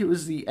think, it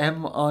was the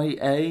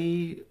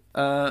MIA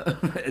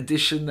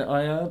edition that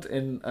I had.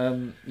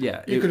 In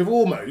you could have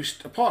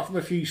almost, apart from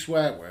a few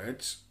swear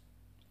words,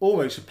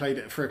 almost have played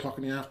it at 3 o'clock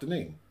in the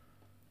afternoon.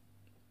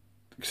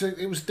 So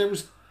there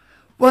was.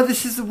 Well,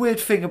 this is the weird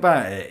thing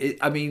about it.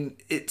 I mean,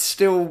 it's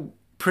still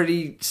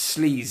pretty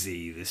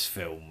sleazy, this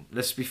film.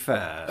 Let's be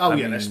fair. Oh,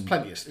 yeah, there's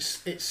plenty.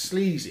 It's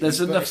sleazy.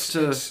 There's enough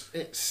to.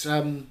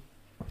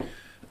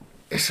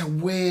 It's a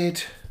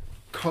weird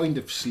kind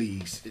of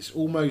sleaze. It's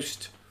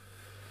almost.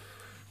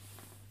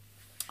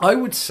 I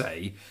would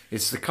say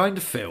it's the kind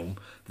of film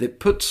that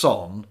puts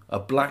on a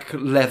black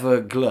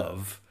leather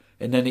glove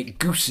and then it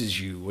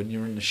gooses you when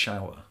you're in the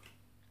shower.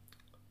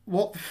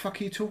 What the fuck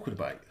are you talking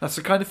about? That's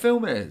the kind of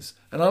film it is.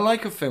 And I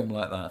like a film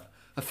like that.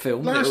 A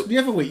film. The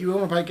other week you were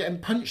on about getting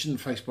punched in the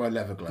face by a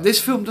leather glove.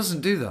 This film doesn't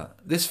do that.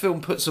 This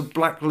film puts a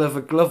black leather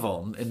glove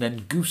on and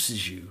then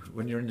gooses you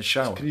when you're in the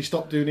shower. Can you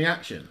stop doing the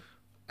action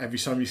every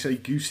time you say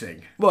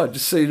goosing? Well,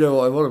 just so you know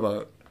what I'm on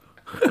about.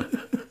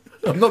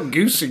 I'm not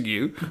goosing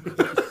you.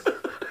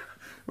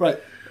 Right.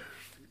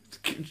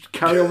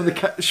 Carry on with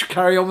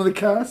the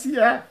cast.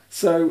 Yeah.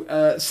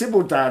 So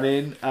Sybil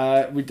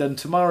Danning, we've done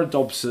Tamara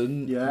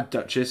Dobson,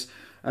 Duchess.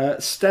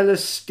 Stella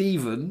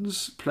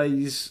Stevens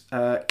plays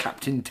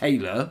Captain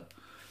Taylor,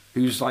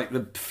 who's like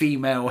the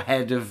female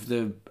head of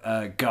the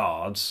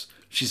guards.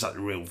 She's like the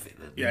real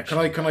villain. Yeah.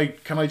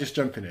 Can I just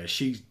jump in here?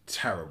 She's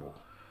terrible.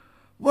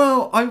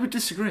 Well, I would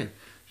disagree.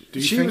 Do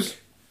you think?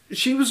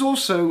 She was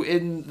also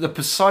in the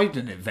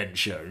Poseidon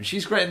Adventure, and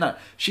she's great in that.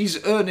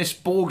 She's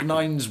Ernest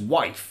Borgnine's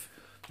wife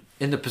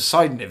in the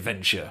Poseidon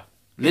Adventure.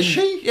 Is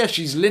she? Yeah,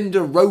 she's Linda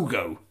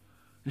Rogo,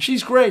 and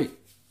she's great.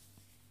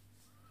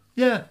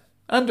 Yeah,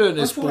 and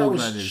Ernest I thought that Borgnine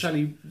was is.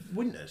 Shelley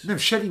Winters. No,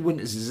 Shelley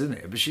Winters is in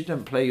it, but she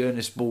doesn't play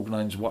Ernest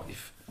Borgnine's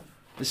wife.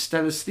 It's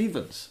Stella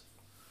Stevens,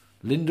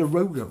 Linda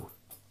Rogo.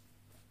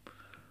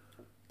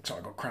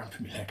 Sorry, I got cramp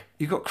in my leg.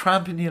 You got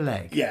cramp in your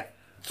leg. Yeah.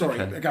 Sorry,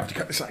 Okay. I'm going to have to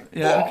cut this out.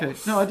 Yeah. Okay.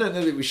 No, I don't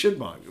know that we should,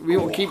 Mark. We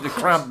ought to keep the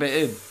cramp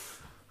bit in.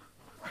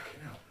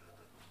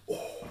 Do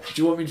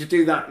you want me to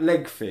do that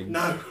leg thing?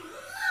 No.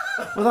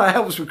 Well, that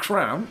helps with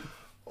cramp.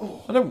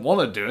 I don't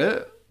want to do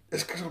it.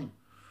 It's because I'm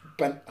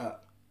bent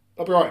up.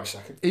 I'll be right in a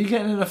second. Are you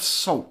getting enough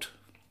salt?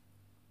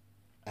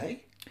 Eh?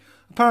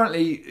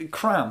 Apparently,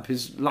 cramp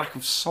is lack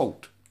of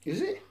salt.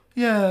 Is it?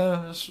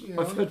 Yeah,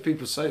 I've heard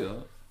people say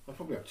that. I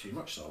probably have too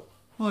much salt.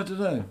 Well, I don't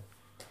know.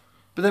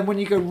 But then when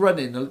you go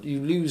running, you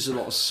lose a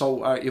lot of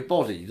salt out of your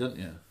body, don't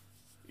you?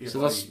 So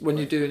that's when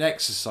you're doing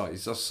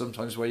exercise. That's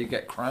sometimes where you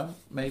get cramp,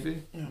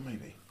 maybe. Yeah,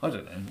 maybe. I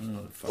don't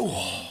know.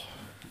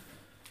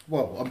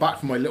 Well, I'm back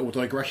from my little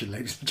digression,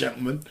 ladies and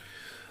gentlemen.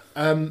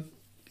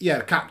 Yeah,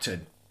 the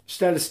captain.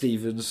 Stella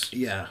Stevens.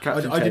 Yeah,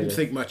 Captain I didn't Taylor.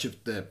 think much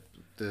of the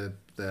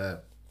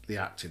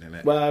acting in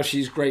it. Well,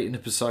 she's great in the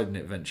Poseidon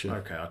Adventure.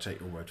 Okay, I'll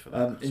take your word for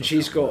that. And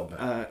she's got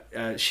her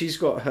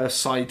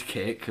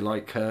sidekick,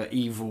 like her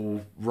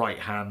evil right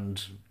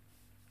hand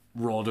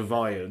rod of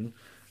iron,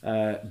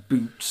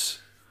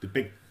 Boots. with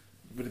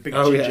the big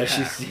Oh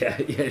ginger yeah,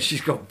 hair.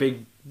 she's got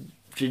big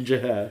ginger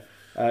hair.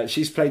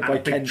 She's played And by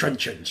a big Ken.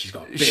 truncheon. She's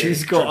got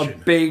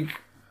Big.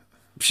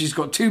 She's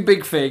got two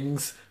big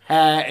things: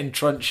 hair and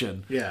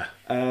truncheon. Yeah.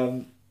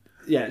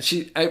 Yeah.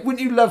 She wouldn't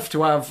you love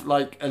to have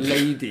like a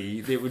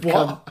lady that would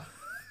come?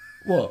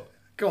 What?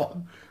 Go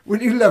on.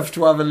 Wouldn't you love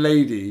to have a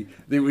lady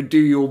that would do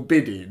your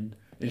bidding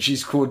and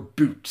she's called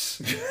Boots?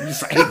 And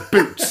it's like, hey,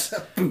 Boots.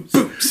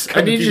 Boots.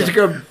 I need you to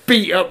go and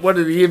beat up one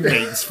of the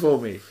inmates for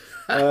me.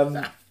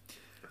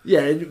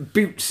 Yeah,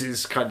 Boots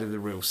is kind of the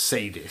real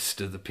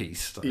sadist of the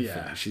piece. I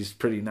think. She's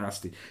pretty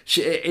nasty.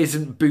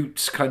 Isn't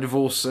Boots kind of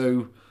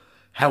also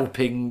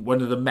helping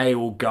one of the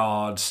male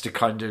guards to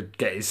kind of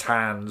get his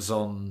hands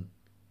on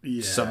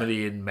some of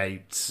the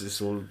inmates?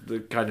 It's all the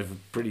kind of a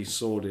pretty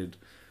sordid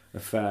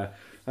affair.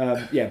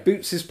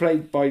 Boots is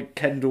played by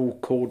Kendall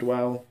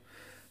Caldwell.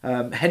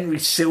 Henry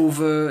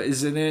Silver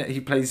is in it. He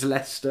plays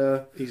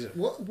Lester.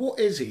 What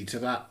is he to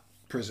that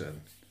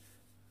prison?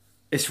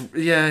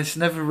 It's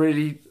never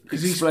really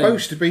because he's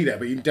supposed to be there,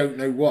 but you don't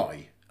know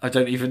why. I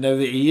don't even know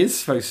that he is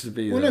supposed to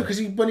be there. Well, no,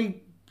 because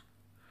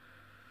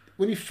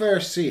when you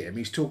first see him,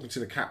 he's talking to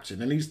the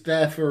captain, and he's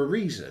there for a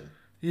reason.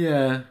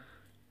 Yeah,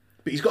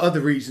 but he's got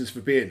other reasons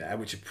for being there,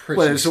 which are pretty.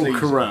 Well, it's sleazy. all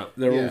corrupt.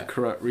 They're all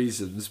corrupt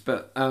reasons,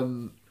 but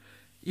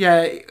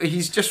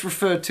he's just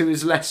referred to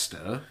as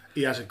Lester.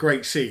 He has a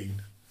great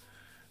scene.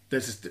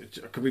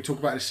 Can we talk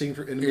about the scene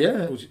in a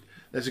minute? Yeah.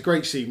 There's a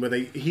great scene where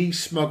he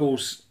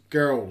smuggles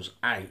girls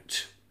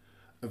out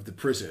of the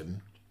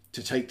prison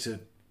to take to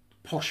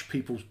posh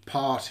people's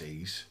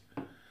parties.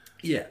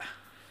 Yeah.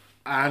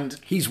 And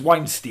he's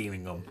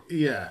Weinsteining them.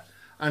 Yeah.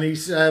 And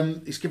he's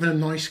given them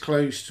nice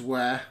clothes to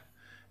wear.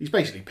 He's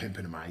basically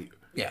pimping them out.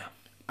 Yeah.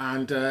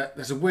 And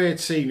there's a weird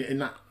scene in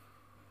that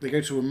they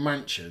go to a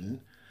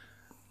mansion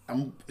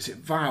and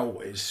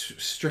Val is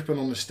stripping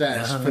on the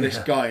stairs for this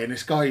guy, and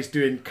this guy is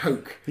doing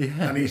coke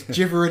and he's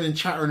gibbering and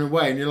chattering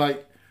away, and you're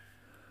like,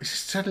 it's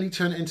suddenly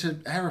turned into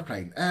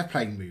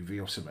airplane movie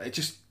or something. It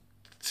just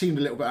seemed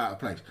a little bit out of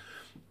place.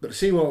 But the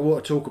scene what I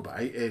want to talk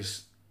about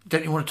is...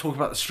 Don't you want to talk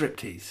about the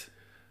striptease?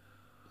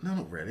 No,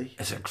 not really.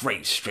 It's a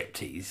great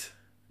striptease.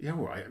 Yeah,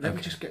 all right. Let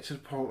me just get to the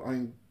part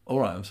All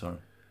right, I'm sorry.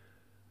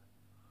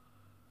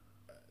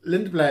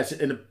 Linda Blair's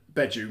in a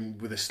bedroom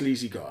with a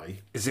sleazy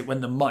guy. Is it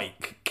when the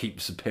mic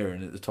keeps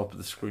appearing at the top of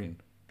the screen?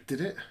 Did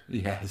it?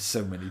 Yeah,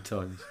 so many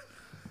times.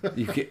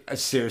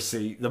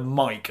 Seriously, the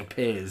mic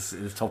appears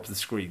at the top of the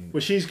screen. Well,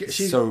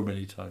 she's so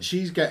many times.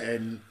 She's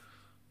getting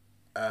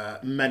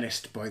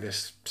menaced by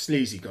this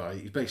sleazy guy.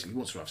 He basically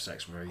wants to have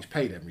sex with her. He's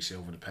paid Henry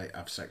Silver to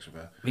have sex with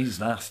her. He's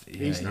nasty.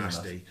 He's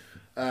nasty.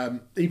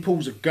 He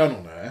pulls a gun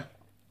on her.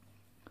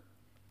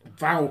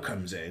 Val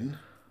comes in.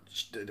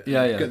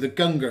 The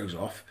gun goes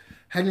off.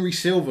 Henry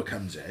Silver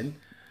comes in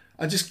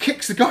and just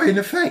kicks the guy in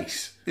the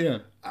face. Yeah.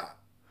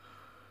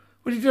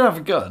 Well, he didn't have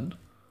a gun.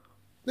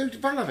 No,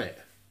 Val have it.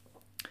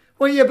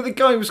 Well, yeah, but the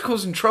guy was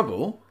causing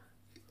trouble.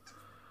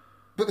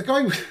 But the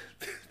guy...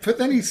 But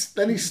then he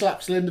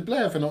slaps Linda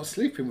Blair for not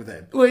sleeping with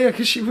him. Well, yeah,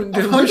 because she wouldn't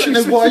do it. I don't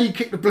know why he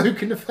kicked the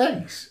bloke in the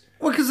face.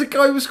 Well, because the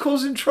guy was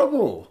causing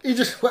trouble. He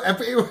just...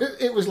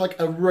 It was like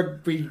a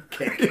rugby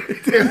kick.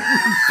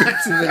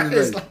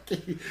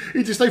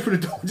 He just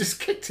opened the door and just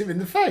kicked him in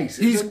the face.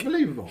 It's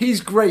unbelievable. He's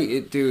great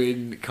at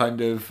doing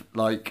kind of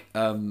like...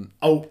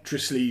 ultra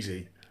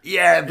sleazy.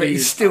 Yeah, but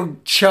he's still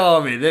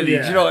charming, isn't he?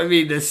 Do you know what I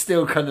mean? They're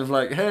still kind of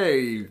like,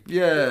 hey,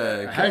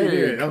 how you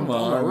doing? I'm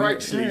a right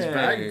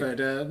sleazebag, but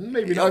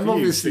maybe not. I'm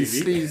obviously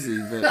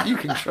sleazy, but you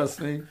can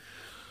trust me.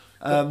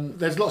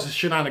 There's lots of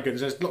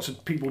shenanigans. There's lots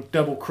of people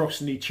double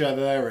crossing each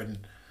other and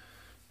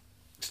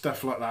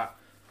stuff like that.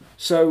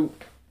 So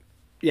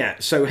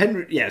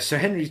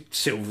Henry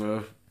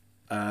Silver,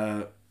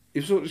 he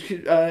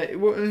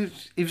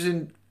was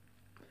in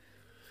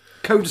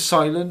Code of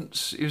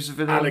Silence. He was a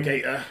villain.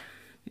 Alligator.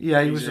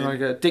 Yeah, he was in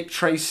like Dick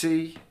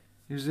Tracy.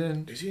 He was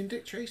in. Is he in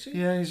Dick Tracy?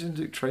 Yeah, he's in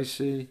Dick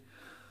Tracy.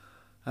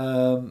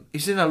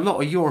 He's in a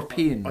lot of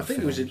European. I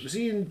think films. was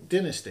he in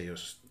Dynasty or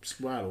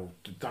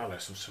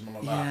Dallas or something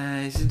like that?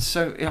 Yeah, he's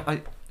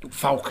in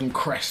Falcon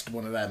Crest,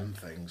 one of them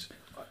things.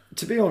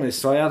 To be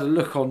honest, I had a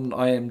look on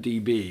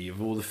IMDb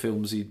of all the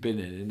films he'd been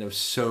in, and there were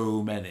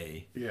so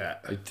many. Yeah,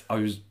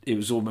 it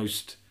was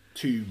almost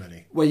too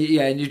many. Well,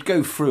 yeah, and you'd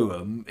go through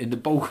them. In the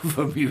bulk of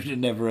them, you'd have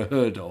never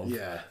heard of.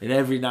 Yeah. And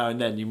every now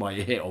and then, you might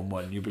hit on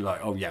one. You'd be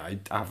like, "Oh yeah,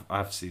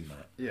 I've seen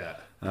that." Yeah.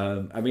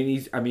 I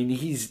mean,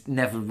 he's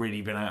never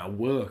really been out of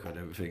work. I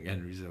don't think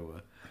Henry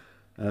Silver.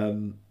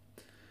 In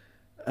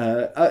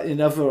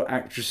other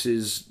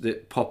actresses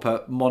that pop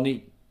up,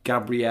 Monique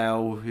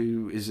Gabrielle,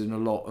 who is in a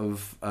lot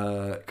of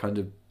kind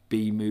of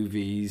B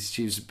movies.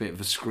 She was a bit of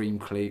a scream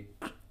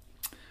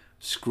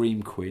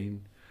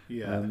queen.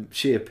 Yeah.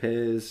 She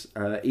appears.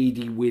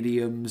 Edie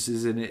Williams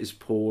is in it as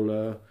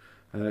Paula.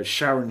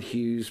 Sharon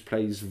Hughes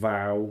plays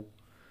Val.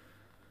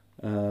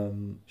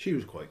 She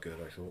was quite good,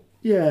 I thought.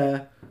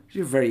 Yeah. She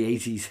had very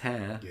 80s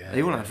hair. Yeah,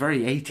 they all had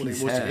very 80s hair. Well,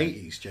 it was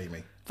the 80s,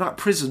 Jamie. That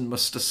prison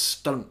must have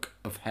stunk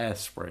of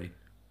hairspray.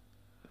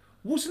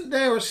 Wasn't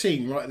there a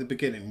scene right at the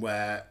beginning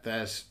where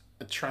there's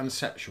a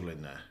transsexual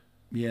in there?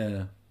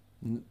 Yeah.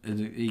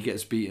 And he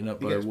gets beaten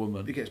up by a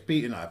woman. He gets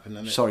beaten up and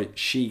then...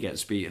 she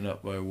gets beaten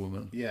up by a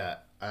woman. Yeah.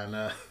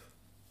 And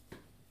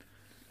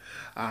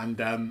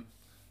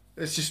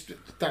it's just...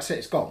 That's it,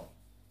 it's gone.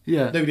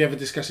 Yeah. Nobody ever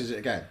discusses it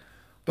again.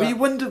 But you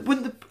wonder,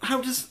 how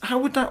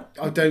would that...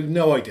 I don't...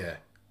 No idea.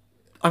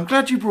 I'm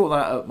glad you brought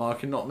that up,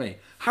 Mark, and not me.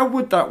 How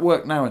would that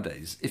work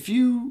nowadays? If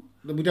you...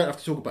 We don't have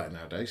to talk about it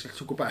nowadays. Let's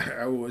talk about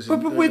how it was.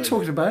 But we're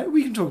talking about it.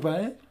 We can talk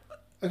about it.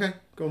 Okay,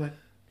 go on then.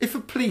 If a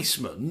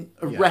policeman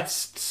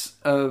arrests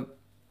a...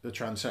 The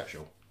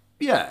transsexual.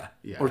 Yeah.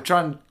 Yeah. Or a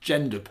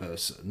transgender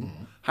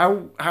person,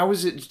 how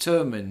is it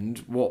determined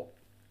what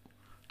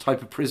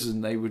type of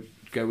prison they would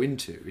go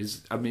into?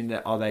 Are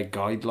there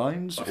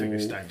guidelines? I think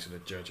it's down to the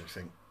judge, I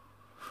think.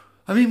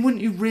 I mean,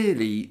 wouldn't you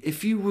really,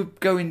 if you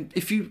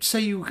say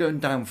you were going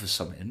down for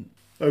something...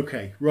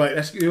 Okay, right,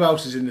 who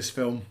else is in this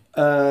film?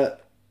 No,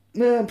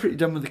 I'm pretty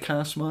done with the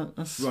cast, Mark.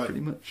 That's pretty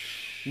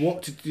much...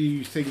 What did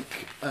you think...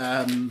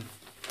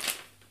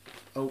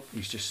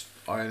 he's just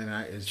ironing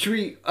out his... Should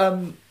we...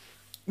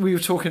 we were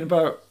talking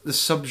about the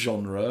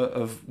subgenre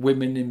of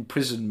women in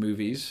prison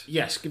movies.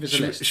 Yes, give us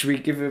a list. Should we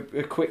give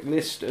a quick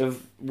list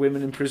of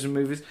women in prison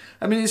movies?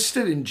 I mean, it's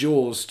still in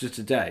Jaws to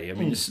today. I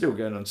mean, it's still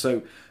going on.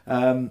 So,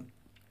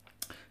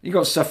 you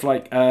got stuff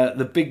like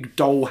The Big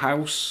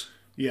Dollhouse,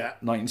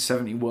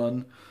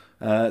 1971.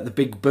 The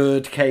Big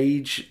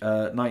Birdcage,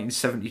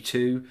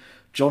 1972.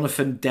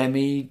 Jonathan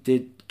Demme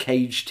did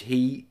Caged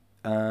Heat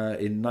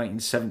in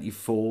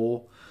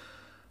 1974.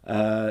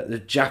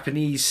 The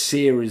Japanese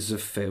series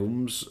of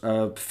films,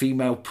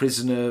 Female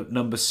Prisoner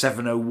number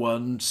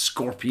 701,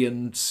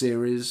 Scorpion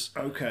series.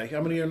 Okay,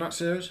 how many are in that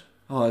series?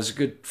 Oh, there's a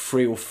good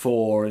 3 or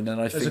 4, and then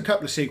There's a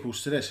couple of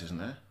sequels to this, isn't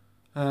there?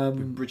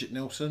 With Bridget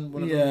Nielsen,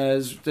 one of them?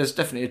 There's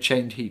definitely a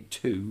Chained Heat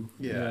 2.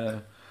 Yeah.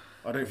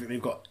 I don't think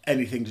they've got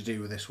anything to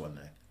do with this one,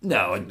 though.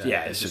 No,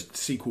 it's just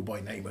sequel by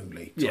name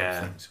only.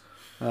 Things.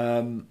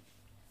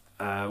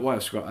 What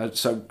else we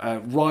got?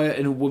 Riot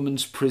in a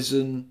Woman's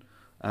Prison.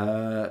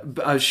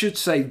 But I should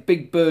say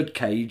Big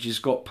Birdcage has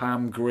got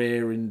Pam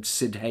Grier and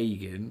Sid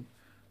Hagen.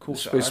 Of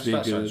course,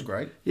 that sounds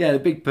great. Yeah, the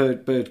Big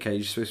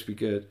Birdcage is supposed to be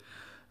good.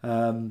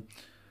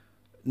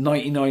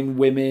 99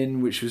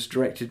 Women, which was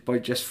directed by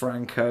Jess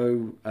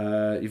Franco.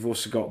 You've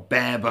also got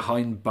Bear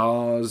Behind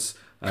Bars,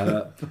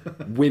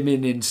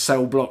 Women in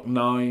Cell Block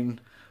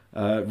 9,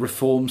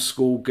 Reform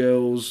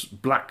Schoolgirls,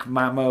 Black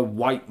Mama,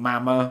 White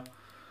Mama,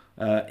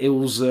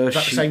 Ilza. Is that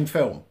the same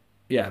film?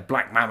 Yeah,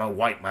 Black Mama,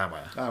 White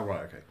Mama. Oh,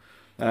 right, okay.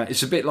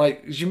 It's a bit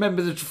like... Do you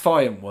remember the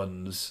Defiant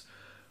ones?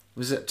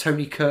 Was it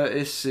Tony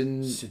Curtis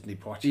and... Sydney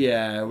Poitier.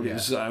 Yeah, it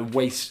was a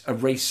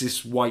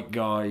racist white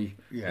guy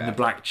and the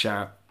black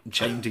chap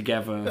chained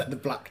together. The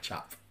black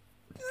chap.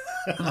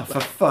 Oh, for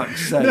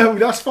fuck's sake. No,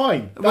 that's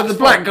fine. But the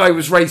black guy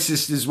was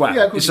racist as well.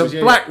 Yeah, of course it's he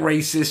a was, black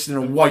racist and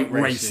a white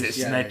racist.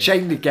 Yeah, and they're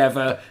chained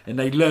together and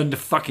they learn to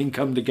fucking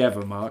come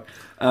together, Mark.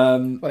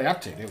 Well, they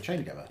had to. They were chained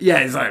together. Yeah,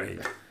 exactly.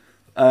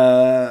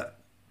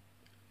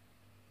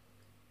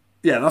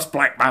 Yeah, that's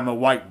Black Mama,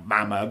 White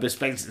Mama. It's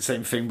basically the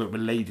same thing, but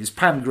with ladies.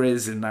 Pam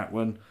Grier's in that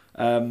one.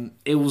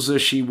 Ilza,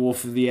 She Wore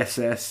for the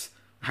SS.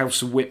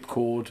 House of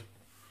Whipcord.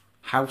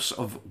 It's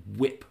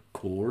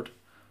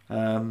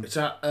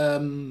that...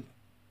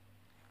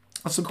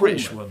 That's a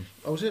British one.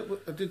 Oh, was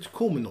it? Did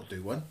Corman not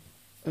do one?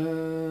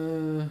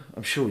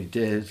 I'm sure he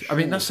did. Sure. I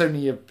mean, that's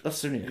only a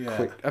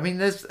quick... I mean,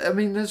 there's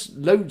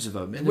loads of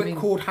them.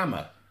 Whipcord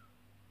Hammer.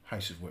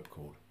 House of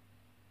Whipcord.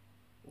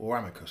 Or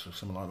Amicus or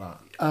something like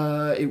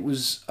that. It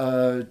was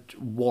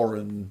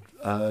Warren.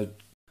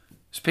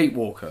 It's Pete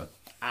Walker.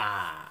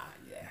 Ah,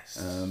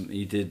 yes.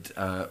 He did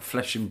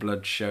Flesh and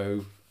Blood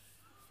Show.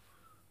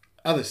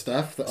 Other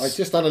stuff that I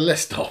just had a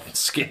list of.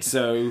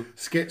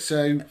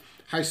 Schizo,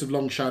 House of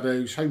Long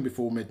Shadows, Home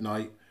Before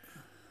Midnight,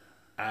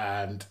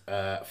 and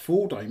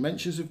 4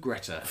 Dimensions of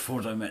Greta.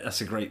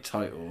 That's a great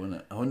title, isn't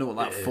it? I wonder what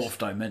that fourth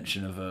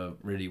dimension of her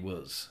really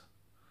was.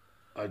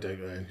 I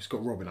don't know. It's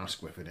got Robin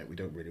Asquith in it. We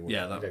don't really want.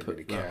 Yeah,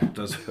 that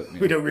does put me.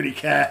 We don't really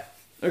care.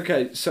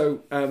 Okay,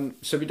 so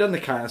we've done the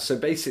cast. So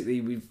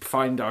basically, we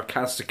find our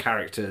cast of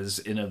characters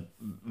in a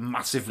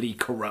massively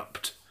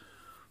corrupt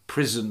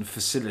prison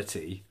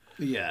facility.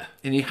 Yeah,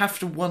 and you have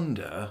to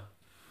wonder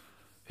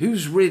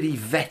who's really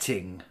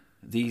vetting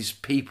these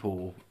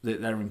people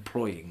that they're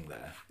employing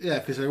there. Yeah,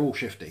 because they're all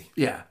shifty.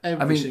 Yeah,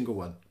 every single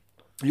one.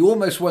 You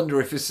almost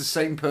wonder if it's the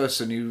same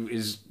person who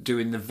is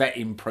doing the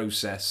vetting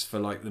process for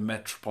like the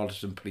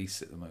Metropolitan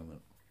Police at the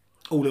moment.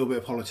 A little bit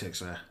of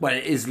politics there. Well,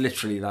 it is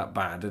literally that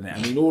bad, isn't it? I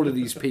mean, all of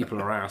these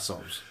people are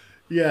assholes.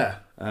 Yeah.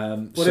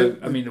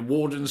 The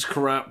warden's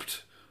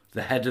corrupt.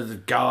 The head of the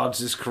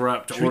guards is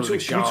corrupt. Should we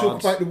talk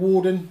about the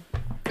warden?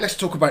 Let's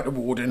talk about the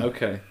warden.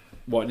 Okay.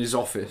 What, in his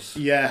office?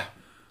 Yeah.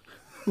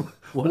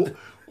 What?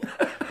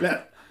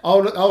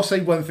 I'll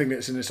say one thing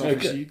that's in this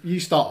office. Okay. You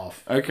start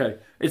off. Okay.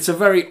 It's a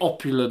very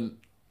opulent,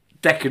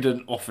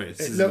 decadent office.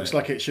 It looks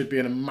like it should be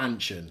in a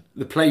mansion.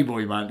 The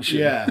Playboy mansion.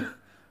 Yeah.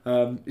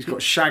 He's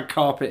got shag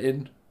carpet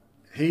in.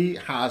 He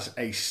has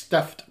a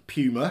stuffed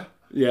puma.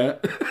 Yeah.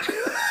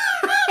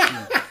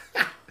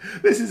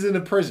 This is in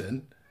a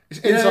prison. It's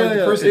inside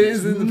the prison. It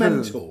is in the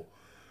mental. Prison.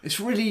 It's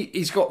really...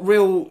 He's got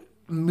real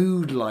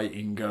mood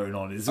lighting going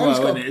on as well,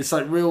 isn't it? It's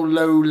like real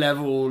low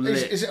level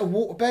lit. Is it a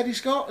waterbed he's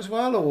got as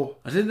well, or?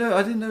 I didn't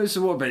know it's a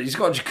waterbed. He's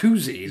got a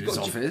jacuzzi in his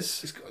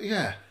office.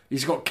 Yeah.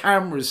 He's got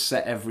cameras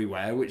set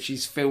everywhere, which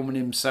he's filming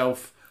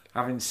himself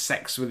having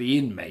sex with the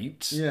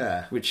inmates.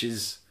 Yeah. Which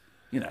is,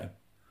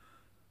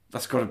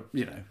 that's got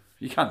to,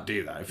 you can't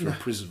do that if you're a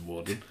prison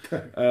warden.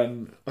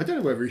 I don't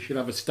know whether he should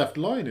have a stuffed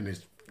lion in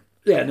his...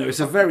 Yeah, no, it's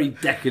a very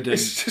decadent...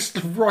 It's just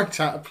right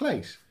out of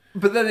place.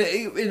 But then,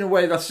 in a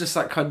way, that's just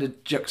that kind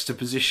of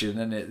juxtaposition,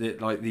 and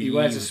it like the... He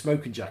wears a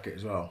smoking jacket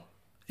as well.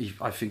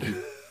 I think he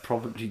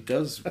probably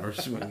does wear a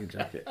smoking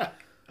jacket.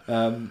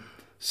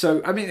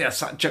 So, I mean, that's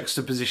that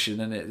juxtaposition,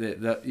 and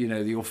that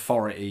the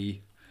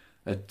authority,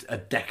 a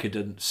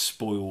decadent,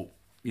 spoiled,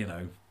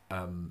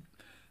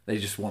 they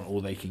just want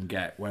all they can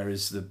get,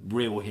 whereas the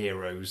real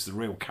heroes, the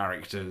real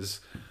characters,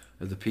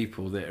 are the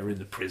people that are in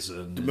the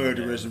prison. The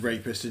murderers and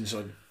rapists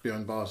inside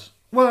behind bars.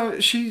 Well,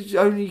 she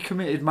only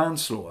committed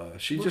manslaughter.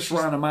 She just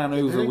ran a man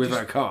over with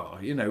her car.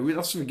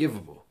 That's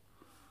forgivable.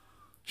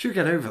 She'll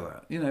get over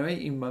that.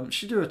 18 months.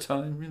 She'll do her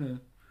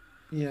time,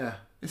 Yeah.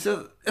 It's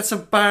a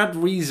bad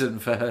reason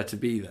for her to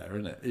be there,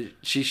 isn't it?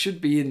 She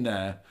should be in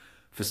there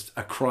for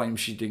a crime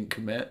she didn't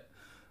commit.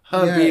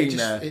 Her being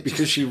there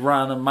because she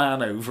ran a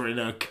man over in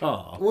her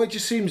car. Well, it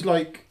just seems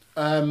like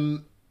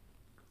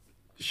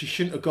she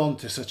shouldn't have gone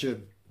to such a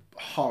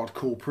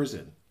hardcore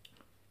prison.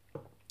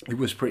 It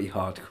was pretty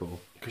hardcore.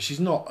 Because she's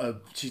not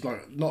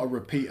a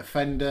repeat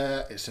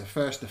offender. It's her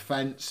first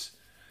offence.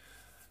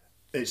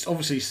 It's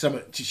obviously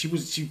she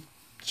was.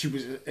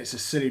 It's a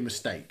silly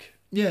mistake.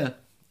 Yeah.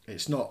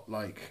 It's not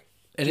like...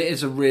 And it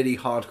is a really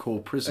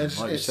hardcore prison,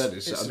 like you said.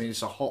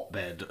 It's a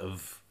hotbed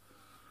of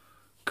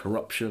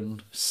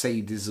corruption,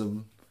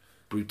 sadism,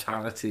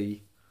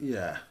 brutality,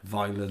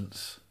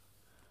 violence,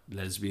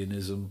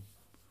 lesbianism.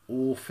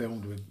 All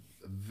filmed with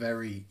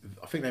very...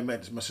 I think they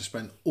must have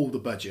spent all the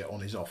budget on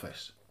his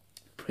office.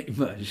 Pretty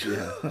much,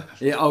 yeah.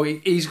 Yeah. Oh,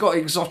 he's got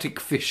exotic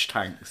fish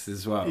tanks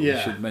as well. Yeah.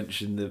 We should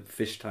mention the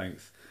fish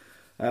tanks.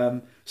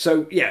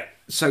 So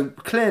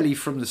clearly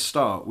from the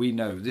start, we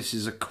know this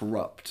is a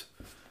corrupt...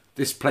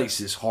 This place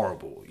is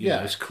horrible.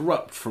 It's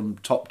corrupt from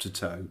top to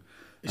toe.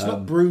 It's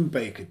not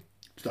Brubaker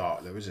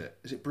dark, though, is it?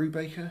 Is it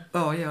Brubaker?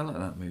 Oh, yeah, I like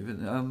that movie.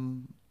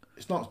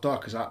 It's not as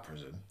dark as that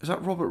prison. Is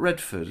that Robert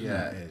Redford?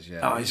 Yeah, it is, yeah.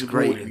 Oh, he's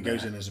great. He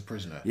goes in as a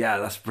prisoner. Yeah,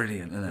 that's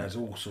brilliant, isn't it? There's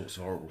all sorts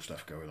of horrible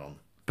stuff going on.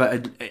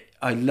 But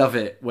I love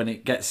it when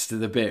it gets to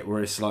the bit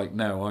where it's like,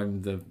 no,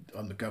 I'm the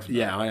governor.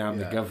 Yeah, I am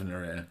the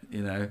governor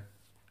here,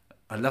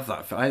 I love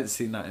that. I haven't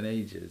seen that in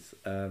ages.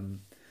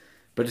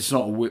 But it's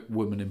not a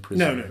woman in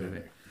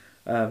prison.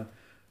 No.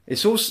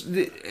 It's also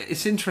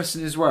it's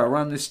interesting as well.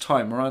 Around this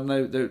time, around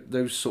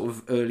those sort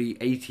of early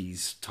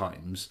 80s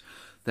times,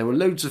 there were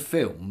loads of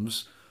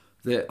films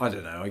that, I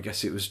don't know, I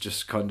guess it was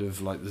just kind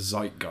of like the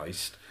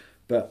zeitgeist.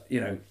 But,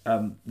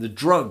 the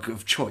drug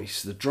of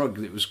choice, the drug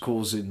that was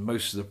causing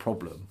most of the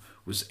problem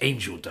was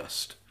angel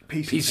dust.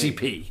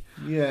 PCP.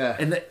 Yeah.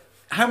 And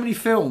how many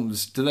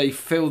films do they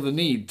feel the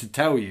need to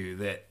tell you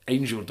that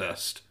angel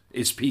dust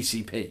is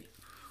PCP?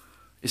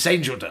 It's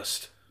angel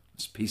dust.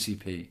 It's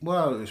PCP.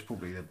 Well, it's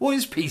probably... What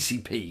is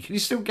PCP? Can you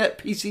still get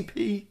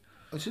PCP?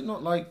 Is it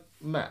not like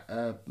meth?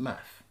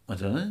 I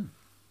don't know.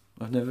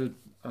 I've never...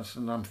 That's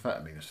an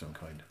amphetamine of some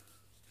kind.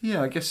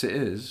 Yeah, I guess it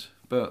is.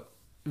 But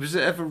was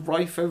it ever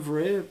rife over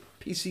here?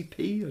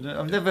 PCP?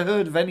 I've never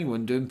heard of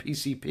anyone doing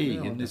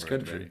PCP in this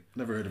country.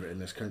 Never heard of it in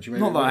this country.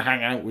 Maybe not that I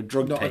hang out with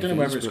drug takers. I don't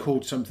know whether it's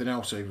called something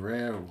else over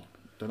here. Or,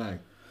 don't know.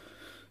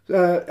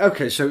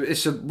 Okay, so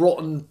it's a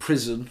rotten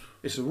prison.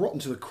 It's a rotten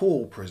to the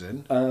core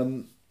prison.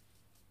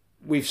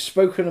 We've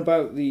spoken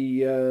about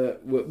the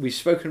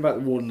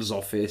warden's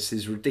office,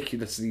 his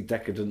ridiculously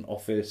decadent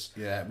office.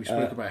 Yeah, we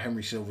spoke about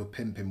Henry Silver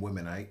pimping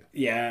women out.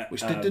 Yeah.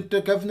 Which did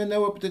the governor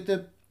know? Did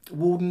the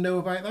warden know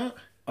about that?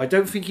 I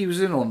don't think he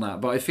was in on that,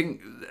 but I think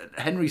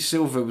Henry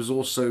Silver was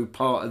also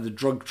part of the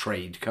drug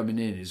trade coming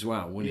in as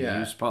well. When he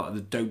was part of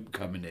the dope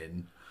coming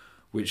in,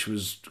 which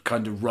was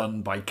kind of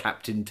run by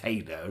Captain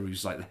Taylor,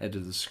 who's like the head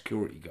of the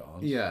security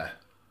guards. Yeah,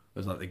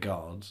 was like the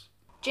guards.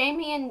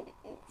 Jamie and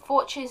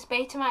Fortune's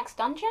Betamax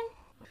dungeon?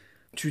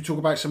 Should we talk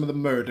about some of the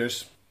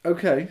murders?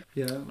 Okay.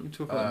 Yeah, we can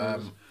talk about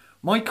those.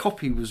 My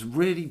copy was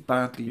really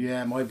badly...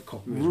 Yeah, my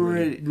copy was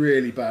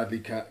really badly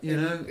cut.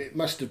 It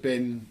must have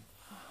been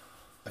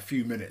a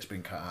few minutes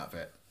been cut out of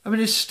it. I mean,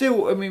 it's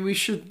still... I mean, we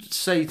should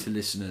say to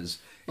listeners...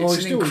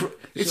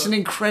 It's an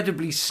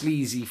incredibly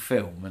sleazy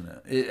film,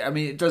 isn't it? I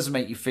mean, it does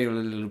make you feel a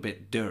little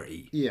bit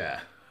dirty. Yeah.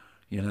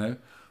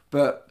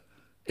 But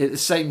at the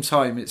same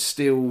time, it's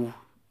still...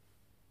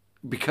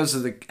 Because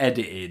of the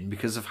editing,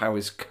 because of how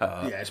it's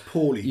cut... Yeah, it's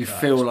poorly you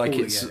cut. feel it's like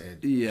poorly it's...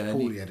 Edited. Yeah, it's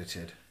poorly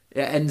edited.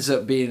 It ends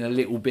up being a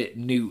little bit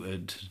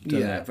neutered,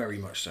 doesn't it? Very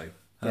much so.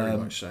 Very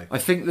much so. I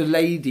think the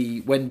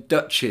lady, when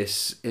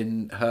Duchess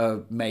and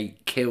her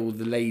mate kill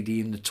the lady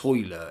in the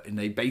toilet, and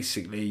they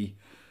basically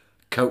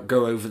go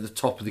over the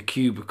top of the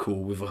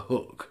cubicle with a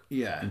hook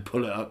and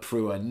pull it up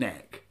through her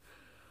neck.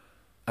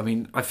 I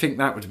mean, I think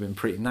that would have been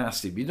pretty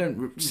nasty, but you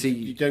don't see...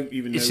 You don't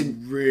even know...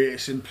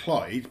 It's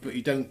implied, but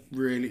you don't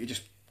really... It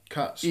just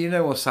cuts. You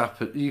know what's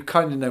happened. You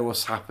kind of know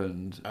what's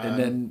happened. And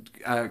then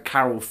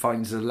Carol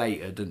finds her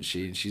later, doesn't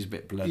she? And she's a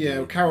bit bloody. Yeah,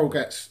 well, Carol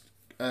gets...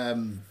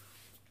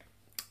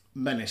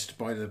 menaced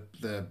by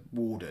the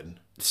warden.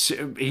 She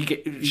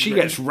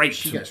gets raped.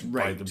 She gets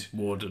raped by the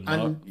warden.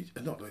 And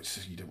not like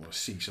you don't want to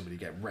see somebody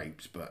get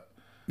raped, but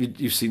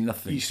you see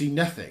nothing. you see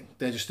nothing.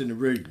 They're just in a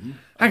room.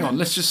 Hang on,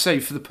 let's just say,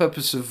 for the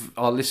purpose of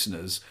our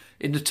listeners,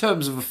 in the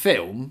terms of a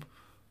film,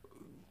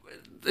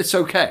 it's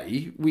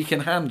okay. We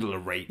can handle a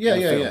rape.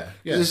 Yeah.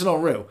 It's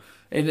not real.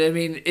 And I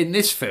mean, in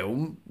this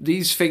film,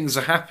 these things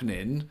are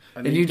happening,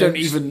 and you don't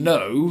even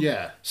know.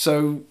 Yeah.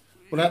 So,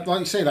 well, like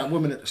you say, that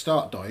woman at the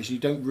start dies. You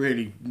don't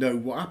really know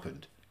what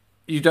happened.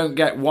 You don't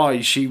get why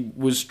she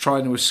was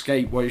trying to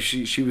escape. Why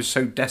she was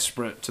so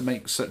desperate to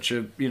make such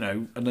a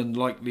an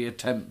unlikely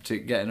attempt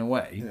at getting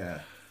away.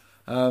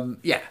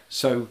 Yeah.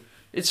 So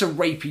it's a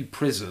rapey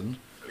prison.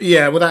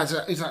 Yeah. Well,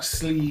 is that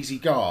sleazy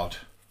guard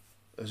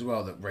as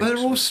well that rapes? They're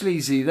all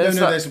sleazy.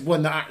 There's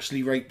one that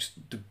actually rapes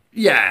the.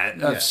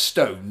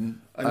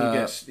 Stone.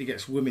 And he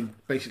gets women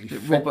basically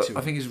fed to him.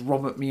 I think it's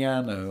Robert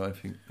Miano, I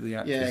think, the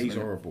actor. Yeah, he's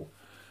horrible.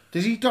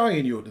 Does he die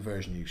in the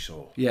version you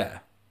saw? Yeah.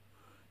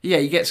 Yeah,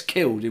 he gets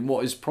killed in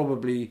what is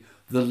probably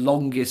the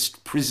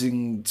longest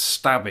prison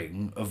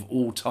stabbing of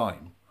all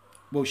time.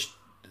 Well,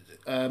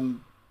 I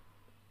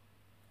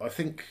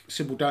think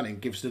Sybil Danning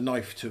gives the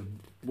knife to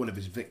one of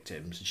his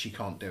victims and she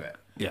can't do it.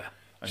 Yeah.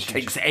 It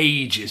takes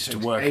ages to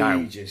work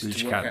out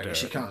that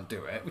she can't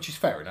do it, which is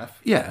fair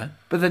enough. Yeah,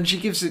 but then she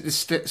gives it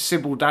to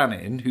Sybil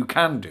Danning, who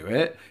can do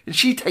it, and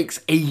she takes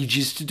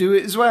ages to do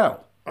it as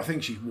well. I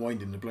think she's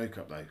winding the bloke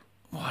up, though.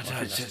 Well, I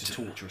think that's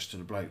torturous to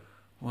the bloke.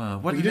 Wow.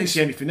 But you didn't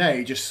see anything there,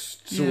 you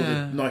just saw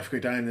the knife go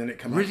down and then it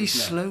come out. Really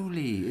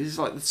slowly. It's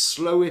like the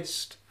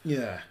slowest.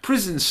 Yeah.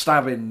 Prison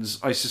stabbings,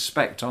 I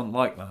suspect, aren't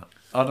like that.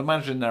 I'd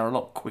imagine they're a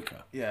lot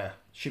quicker. Yeah.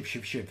 Shiv,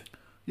 shiv, shiv.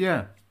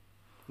 Yeah.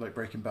 Like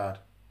Breaking Bad.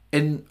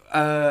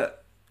 I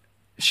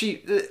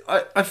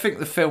think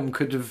the film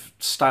could have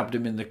stabbed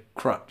him in the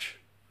crutch.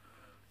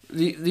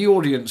 The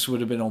audience would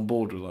have been on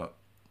board with that.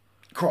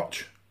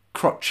 Crotch.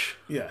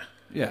 Yeah.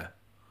 Yeah.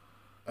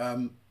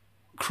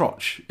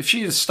 Crotch. If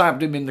she had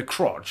stabbed him in the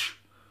crotch,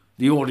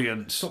 the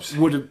audience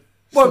would have.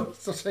 Well,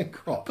 stop saying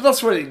crotch. But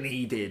that's what it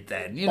needed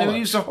then. He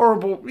was a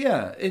horrible.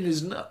 Yeah, in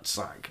his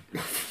nutsack.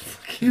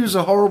 He was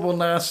a horrible,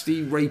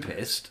 nasty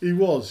rapist. He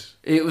was.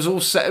 It was all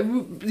set.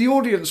 The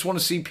audience want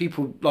to see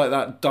people like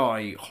that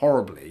die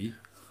horribly.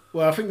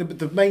 Well, I think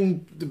the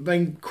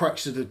main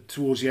crux of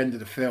towards the end of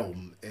the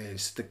film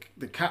is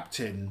the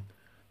captain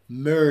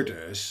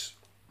murders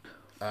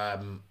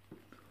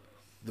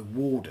the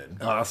warden.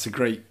 Oh, that's a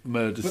great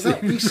murder but scene.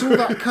 We saw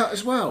that cut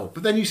as well.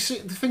 But then you see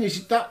the thing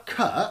is that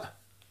cut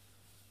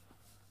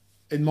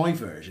in my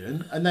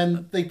version, and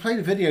then they play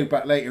the video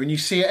back later, and you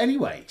see it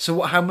anyway.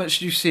 So how much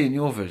do you see in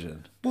your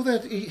version? Well,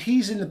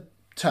 he's in the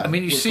tub. I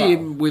mean, you see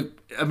him with.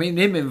 I mean,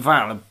 him and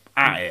Val are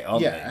at it,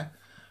 aren't they?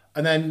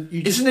 And then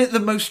isn't it the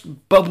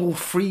most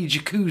bubble-free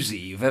jacuzzi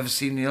you've ever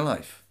seen in your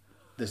life?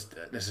 There's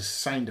a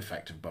sound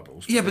effect of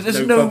bubbles. Yeah, but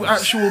there's no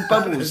actual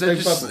bubbles.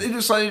 It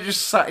looks like they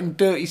just sat in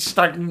dirty,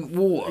 stagnant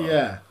water.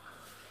 Yeah,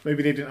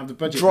 maybe they didn't have the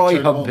budget.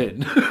 Dry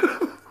humping,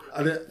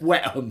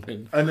 wet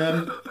humping, and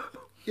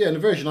in the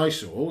version I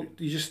saw,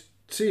 you just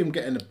see him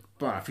get in a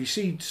bath. You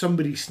see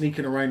somebody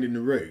sneaking around in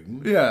the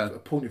room. Yeah, a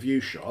point of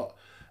view shot,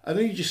 and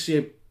then you just see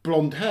a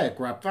blonde hair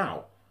grab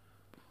Val.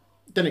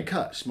 Then it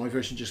cuts. My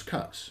version just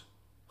cuts.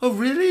 Oh,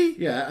 really?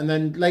 Yeah, and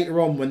then later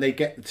on when they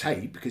get the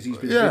tape, because he's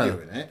been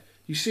videoing it,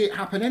 you see it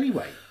happen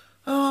anyway.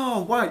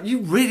 Oh, wow. You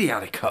really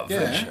had a cut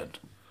version.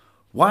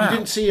 Wow. You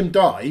didn't see him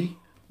die.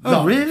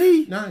 Oh,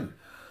 really? No.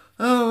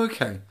 Oh,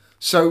 okay.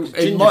 So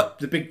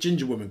the big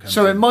ginger woman comes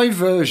in my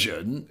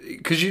version,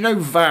 because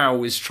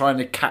Val is trying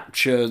to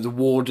capture the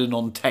warden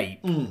on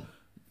tape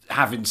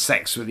having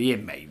sex with the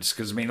inmates,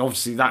 because, I mean,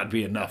 obviously that'd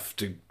be enough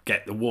to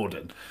get the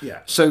warden.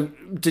 Yeah. So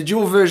did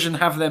your version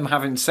have them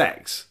having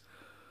sex?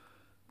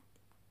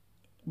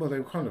 Well, they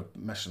were kind of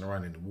messing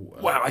around in the water.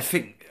 Well, I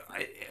think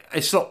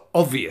it's not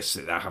obvious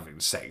that they're having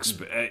sex,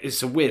 but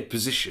it's a weird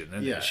position,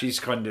 and she's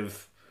kind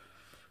of,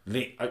 I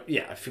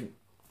think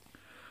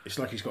it's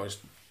like he's got his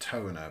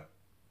toe in her.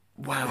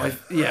 Wow, I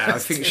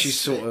think she's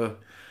sort of,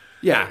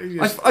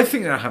 I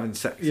think they're having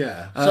sex.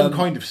 Yeah, some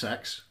kind of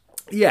sex.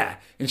 Yeah,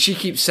 and she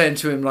keeps saying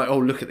to him, like, oh,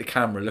 look at the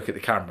camera,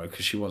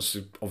 because she wants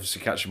to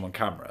obviously catch him on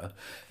camera.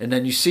 And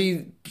then you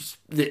see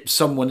that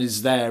someone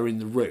is there in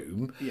the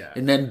room,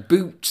 and then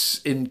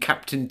Boots and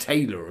Captain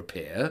Taylor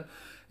appear,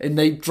 and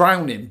they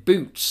drown him.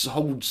 Boots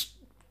holds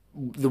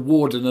the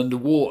warden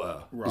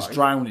underwater, is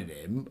drowning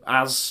him,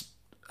 as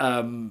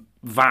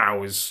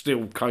Val is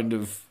still kind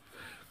of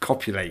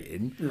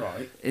copulating.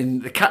 Right.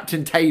 And the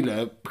Captain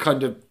Taylor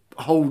kind of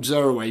holds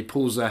her away,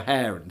 pulls her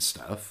hair and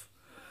stuff.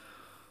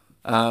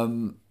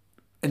 And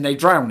they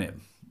drown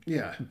him.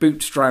 Yeah.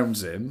 Boots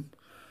drowns him.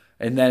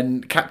 And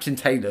then Captain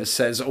Taylor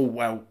says, oh,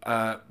 well,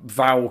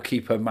 Val will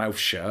keep her mouth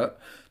shut,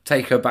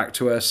 take her back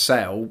to her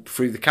cell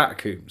through the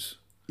catacombs.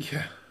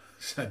 Yeah.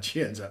 So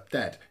she ends up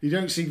dead. You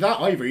don't see that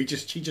either.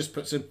 She just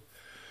puts a...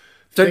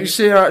 Don't you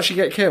see her actually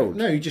get killed?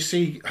 No, you just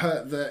see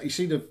her... You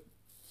see the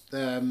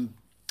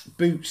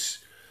Boots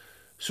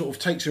sort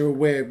of takes her a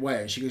weird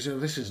way. And she goes, oh,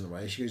 this isn't the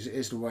way. She goes, it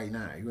is the way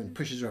now. And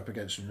pushes her up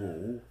against the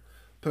wall.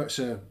 puts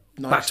a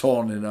knife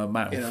baton in her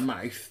mouth. in her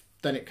mouth,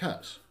 then it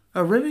cuts.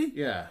 Oh, really?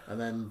 Yeah,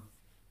 and then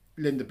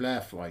Linda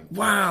Blair flying.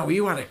 Wow,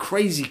 you had a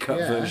crazy cut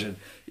Yeah. version.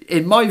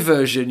 In my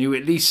version, you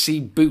at least see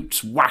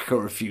Boots whack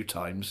her a few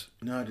times.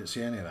 No, I didn't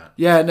see any of that.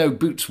 Yeah, no,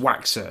 Boots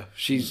whacks her.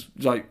 She's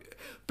like,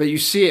 but you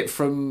see it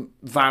from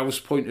Val's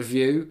point of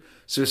view.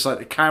 So it's like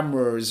the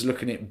camera is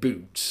looking at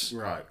Boots.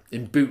 Right.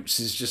 And Boots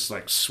is just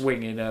like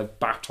swinging a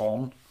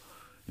baton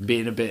and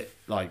being a bit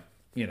like,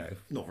 you know,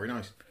 Not very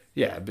nice.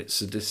 yeah, a bit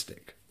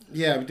sadistic.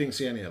 Yeah, we didn't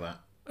see any of that.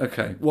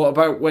 Okay. What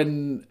about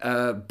when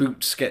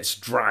Boots gets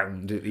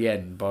drowned at the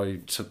end by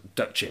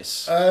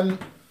Duchess? Well,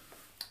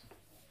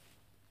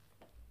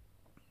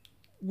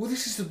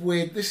 this is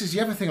the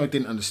other thing I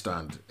didn't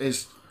understand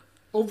is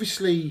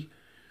obviously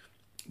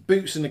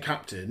Boots and the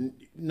captain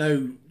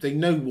know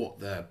what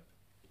the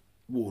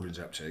warden's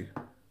up to.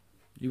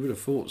 You would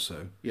have thought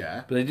so.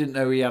 Yeah. But they didn't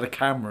know he had a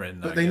camera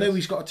in there. But they know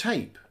he's got a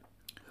tape.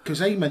 Because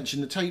they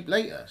mentioned the tape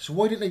later. So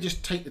why didn't they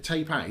just take the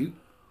tape out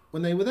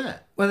when they were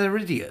there? Well, they're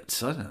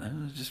idiots. I don't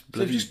know. They're just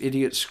bloody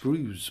idiot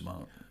screws,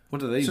 Mark. What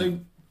do they know?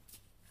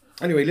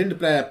 Anyway, Linda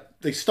Blair,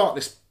 they start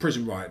this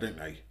prison riot, don't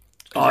they?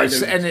 Oh,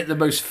 isn't it the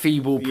most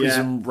feeble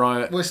prison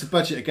riot? What's the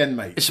budget again,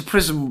 mate? It's a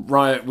prison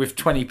riot with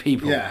 20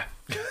 people. Yeah.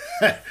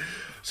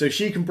 So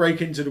she can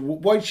break into the...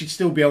 Why would she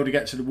still be able to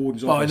get to the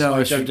warden's office? I know,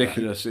 it's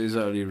ridiculous. It is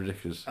utterly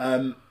ridiculous.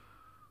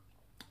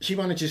 She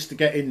manages to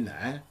get in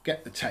there,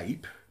 get the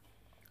tape,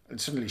 and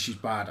suddenly she's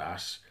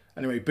badass.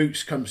 Anyway,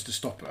 Boots comes to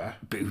stop her.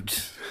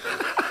 Boots.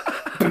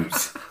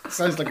 Boots.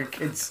 Sounds like a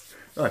kid's...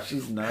 Oh,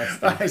 she's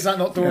nasty. Is that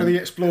not Dora the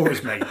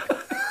Explorers, mate?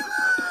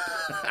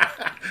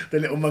 The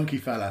little monkey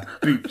fella.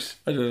 Boots.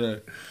 I don't know.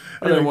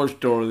 I don't watch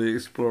Dora the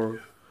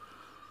Explorer.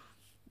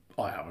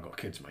 I haven't got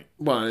kids, mate.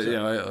 Well, So,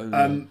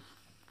 yeah,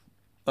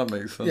 that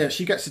makes sense. yeah,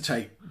 she gets the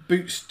tape.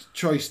 Boots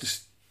tries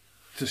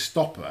to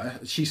stop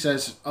her. She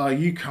says, "Oh,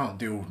 you can't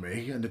deal with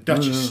me." And the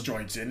Duchess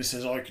strides in and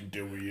says, "I can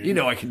deal with you." You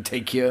know I can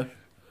take you.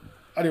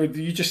 Anyway,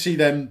 you just see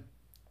them.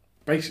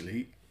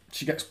 Basically,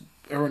 she gets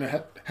her in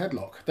a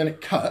headlock. Then it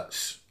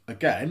cuts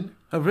again.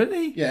 Oh,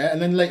 really? Yeah, and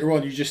then later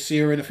on, you just see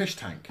her in a fish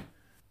tank.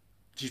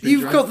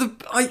 You've got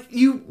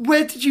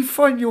where did you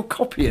find your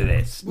copy of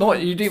this?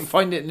 Not you didn't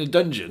find it in a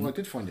dungeon. Well, I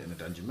did find it in a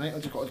dungeon, mate. I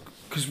just got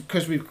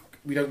because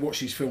we don't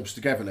watch these films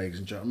together, ladies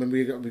and gentlemen.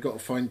 We got to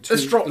find two.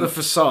 Let's drop the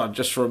facade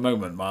just for a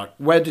moment, Mark.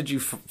 Where did you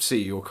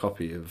see your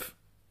copy of?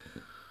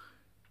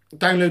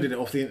 Downloaded it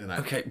off the internet.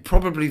 Okay,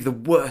 probably the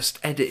worst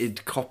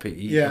edited copy.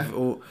 Yeah.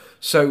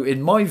 So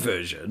in my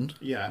version,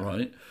 Yeah.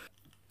 right,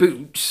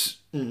 Boots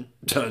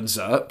turns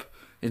up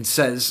and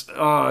says,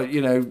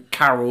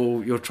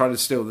 Carol, you're trying to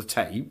steal the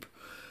tape.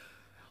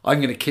 I'm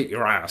going to kick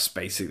your ass,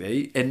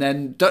 basically. And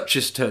then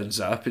Duchess turns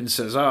up and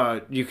says,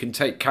 you can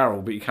take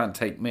Carol, but you can't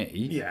take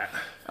me. Yeah.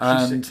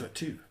 And she's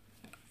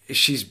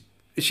 6'2".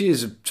 She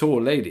is a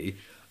tall lady.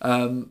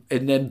 And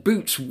then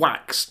Boots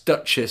whacks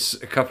Duchess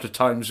a couple of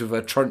times with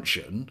her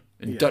truncheon,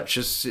 and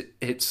Duchess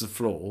hits the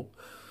floor.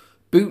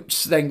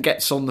 Boots then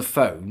gets on the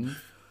phone.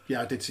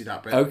 Yeah, I did see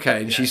that bit.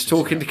 Okay, and she's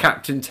talking to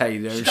Captain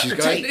Taylor, and she's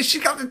going,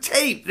 "She's got the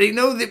tape. They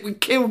know that we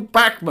killed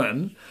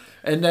Bachman."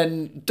 And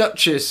then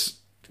Duchess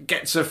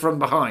gets her from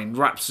behind,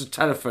 wraps a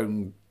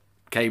telephone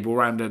cable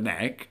around her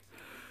neck,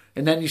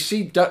 and then you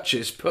see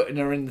Duchess putting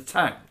her in the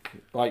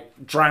tank,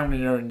 like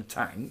drowning her in the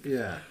tank.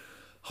 Yeah.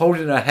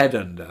 Holding her head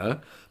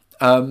under.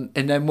 And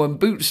then when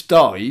Boots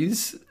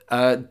dies,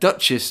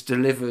 Duchess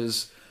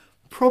delivers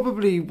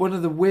probably one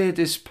of the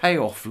weirdest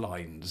payoff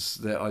lines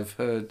that I've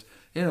heard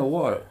in a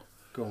while.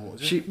 Go on, what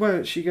was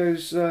it? She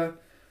goes, hang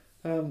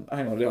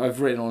on,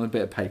 I've written on a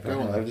bit of paper. Go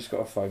on. I've just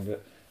got to find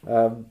it.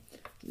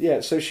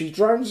 So she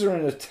drowns her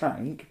in a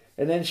tank,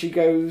 and then she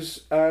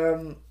goes,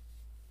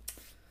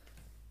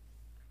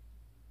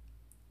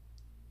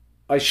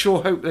 I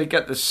sure hope they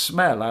get the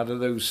smell out of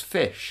those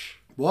fish.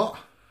 What?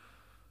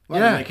 That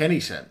doesn't make any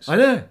sense. I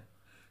know.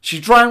 She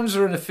drowns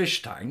her in a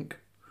fish tank.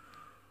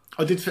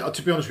 I did.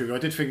 To be honest with you, I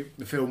did think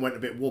the film went a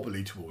bit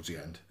wobbly towards the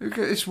end.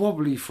 It's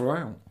wobbly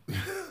throughout.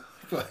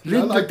 But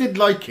I did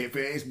like it,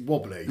 but it's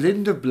wobbly.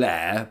 Linda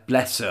Blair,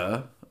 bless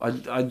her. I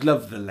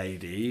love the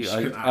lady.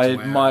 I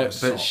admire,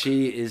 but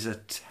she is a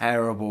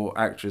terrible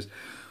actress.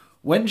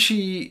 When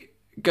she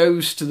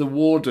goes to the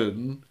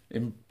warden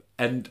and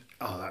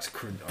that's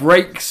cringe.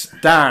 breaks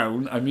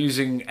down, I'm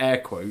using air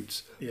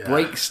quotes,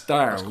 breaks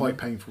down. That's quite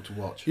painful to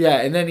watch.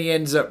 Yeah, and then he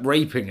ends up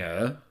raping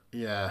her.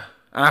 Yeah.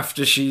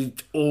 After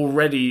she'd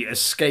already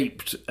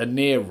escaped a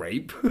near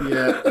rape.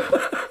 Yeah.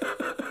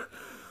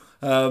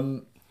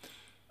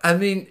 I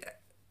mean,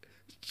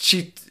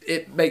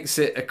 it makes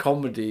it a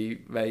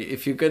comedy, mate.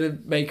 If you're going to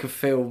make a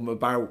film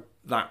about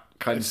that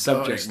kind of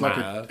subject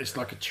matter... It's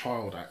like a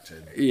child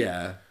acting.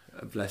 Yeah,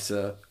 bless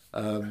her.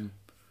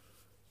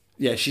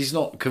 She's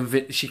not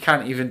convinced. She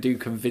can't even do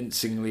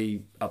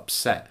convincingly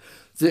upset.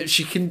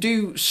 She can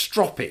do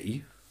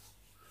stroppy.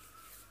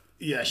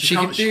 Yeah, she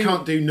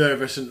can't do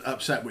nervous and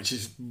upset, which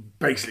is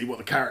basically what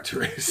the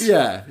character is.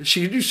 Yeah,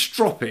 she can do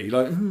stroppy,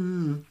 like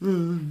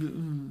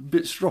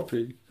bit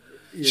stroppy.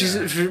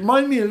 Yeah. She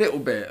reminds me a little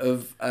bit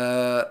of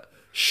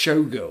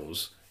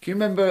Showgirls Can you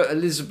remember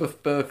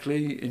Elizabeth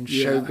Berkley in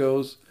Yeah.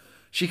 Showgirls?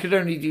 She could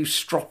only do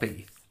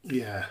stroppy.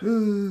 Yeah.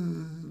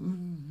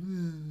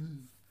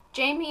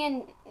 Jamie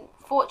and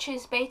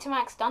Fortune's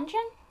Betamax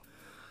dungeon?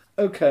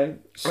 Okay,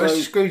 so Let's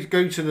just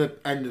go to the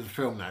end of the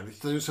film now.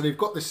 So they've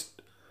got this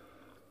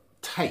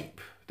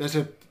tape. There's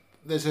a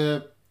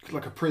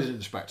like a prison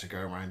inspector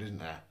going around, isn't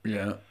there?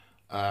 yeah,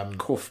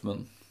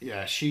 Kaufman.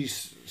 Yeah,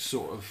 she's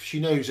she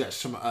knows that's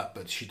something up,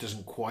 but she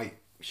doesn't quite.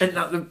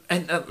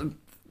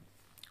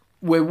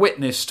 We're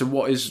witness to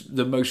what is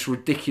the most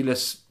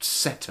ridiculous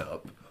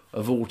setup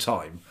of all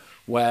time,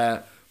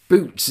 where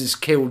Boots has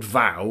killed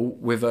Val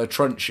with her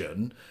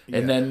truncheon,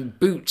 and then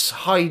Boots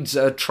hides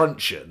her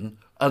truncheon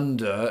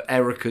under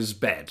Erica's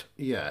bed.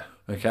 Yeah.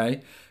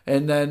 Okay,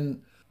 and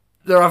then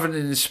they're having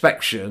an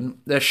inspection.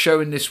 They're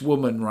showing this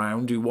woman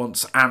round who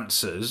wants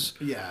answers.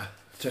 Yeah.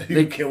 So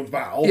who killed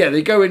Val? Yeah,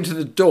 they go into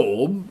the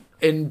dorm,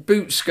 and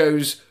Boots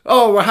goes,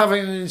 "Oh, we're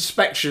having an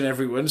inspection,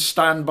 everyone.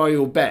 Stand by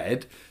your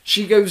bed."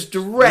 She goes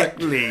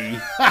directly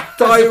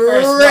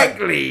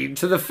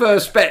to the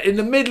first bed, in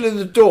the middle of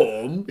the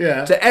dorm,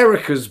 to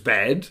Erica's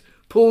bed,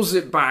 pulls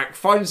it back,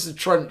 finds the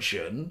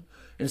truncheon,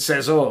 and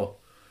says, "Oh,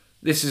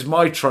 this is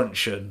my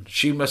truncheon.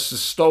 She must have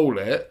stole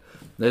it.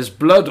 There's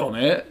blood on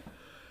it."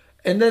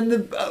 And then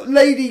the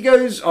lady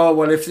goes, "Oh,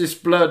 well, if this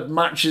blood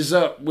matches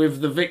up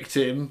with the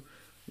victim,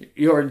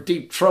 you're in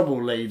deep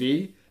trouble,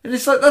 lady." And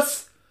it's like,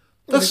 that's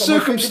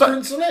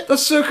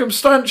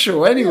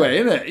circumstantial anyway,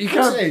 isn't it? You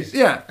can't. It is.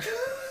 Yeah.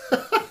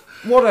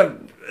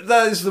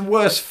 That is the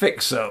worst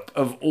fix-up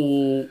of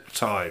all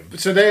time.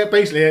 So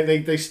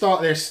they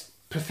start this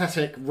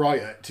pathetic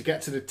riot to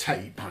get to the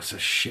tape. That's a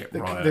shit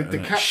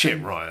riot.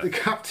 Shit riot. The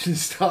captain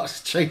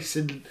starts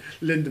chasing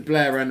Linda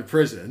Blair around the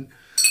prison,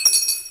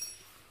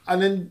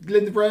 and then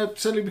Linda Blair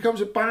suddenly becomes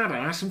a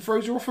badass and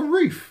throws her off a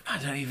roof. I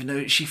don't even know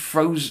that she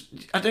froze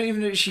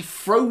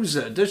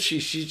her, does she?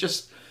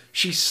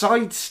 She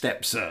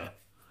sidesteps her.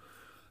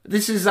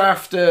 This is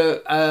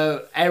after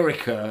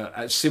Erica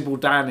at Sybil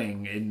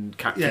Danning in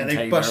Captain Taylor. Yeah,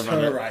 they bust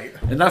her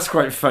out. And that's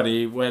quite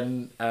funny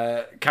when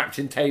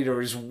Captain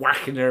Taylor is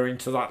whacking her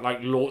into that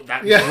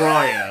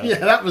dryer. Yeah,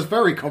 that was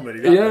very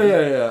comedy.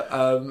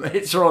 Yeah.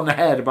 Hits her on the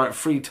head about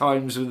 3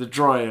 times with a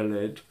dryer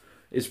lid.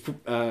 It's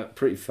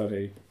pretty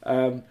funny.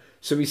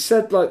 So we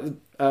said the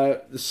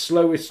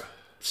slowest.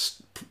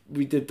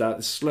 We did that.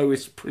 The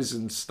slowest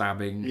prison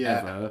stabbing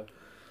ever.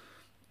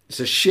 It's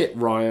a shit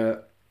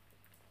riot.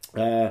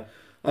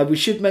 We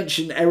should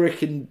mention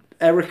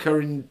Erica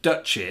and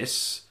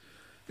Duchess.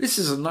 This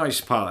is a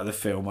nice part of the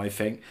film, I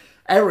think.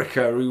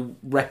 Erica, who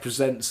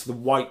represents the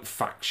white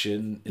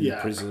faction in the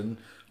prison.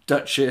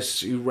 Duchess,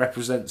 who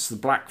represents the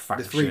black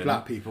faction. The 3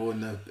 black people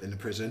in the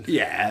prison.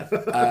 Yeah.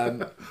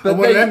 And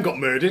one of them got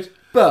murdered.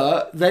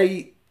 But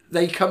they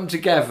come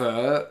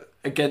together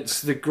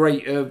against the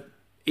greater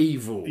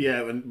evil.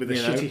 Yeah, with a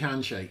shitty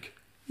handshake.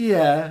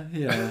 Yeah.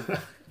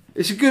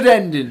 It's a good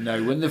ending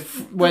though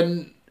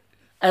when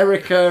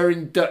Erica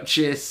and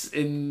Duchess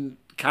and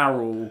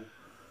Carol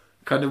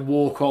kind of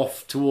walk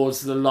off towards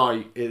the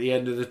light at the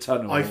end of the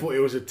tunnel. I thought it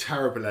was a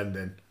terrible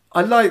ending.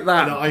 I like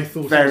that. And I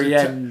thought very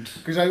end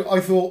because I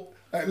thought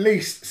at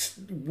least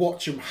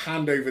watch them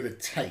hand over the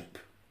tape.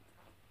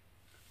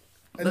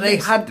 And they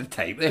had the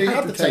tape. They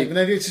had the tape, and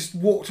then they just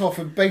walked off,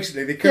 and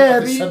basically they couldn't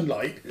have the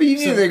sunlight. But you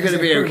knew they were going to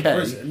be okay.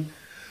 Prison.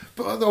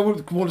 But I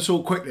want to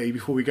talk quickly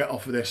before we get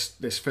off of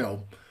this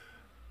film.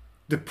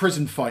 The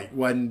prison fight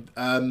when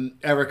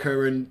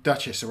Erica and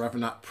Duchess are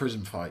having that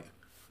prison fight.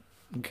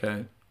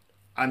 Okay.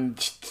 And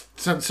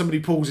somebody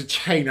pulls a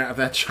chain out of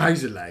their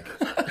trouser leg.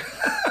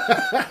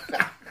 I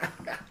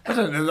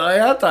don't know that I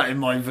had that in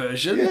my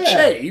version. Yeah. A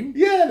chain?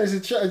 Yeah,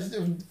 there's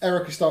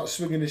Erica starts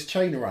swinging this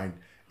chain around.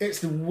 It's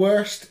the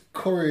worst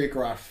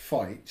choreographed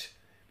fight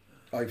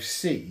I've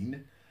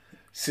seen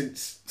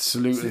since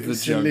Salute of the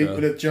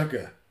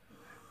Jugger.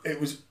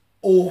 It was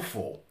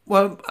awful.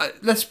 Well,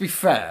 let's be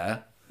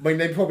fair. I mean,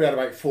 they probably had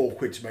about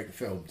 £4 to make the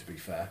film, to be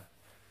fair.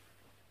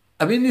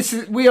 I mean,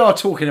 we are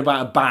talking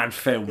about a bad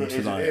film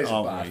tonight, it is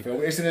aren't a bad we?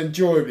 film. It's an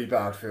enjoyably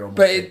bad film.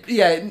 But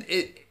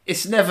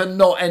it's never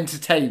not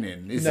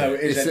entertaining, is it? No,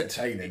 it is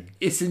entertaining.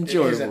 It's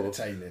enjoyable. It is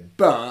entertaining.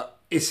 But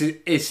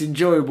it's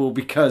enjoyable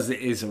because it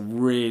is a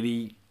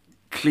really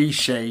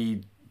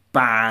cliched,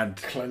 bad...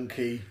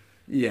 clunky.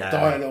 Yeah.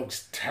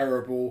 Dialogue's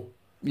terrible.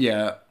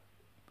 Yeah.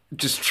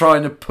 Just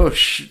trying to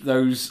push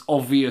those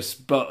obvious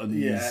buttons.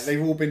 Yeah,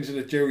 they've all been to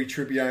the Joey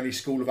Tribbiani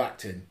School of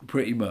Acting.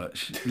 Pretty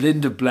much.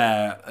 Linda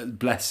Blair,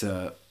 bless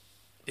her,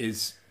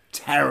 is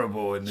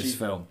terrible in this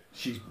film.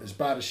 She's as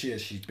bad as she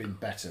is. She's been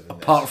better than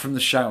Apart from the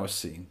shower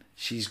scene.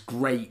 She's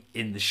great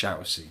in the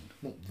shower scene.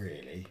 Not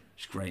really.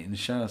 She's great in the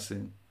shower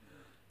scene.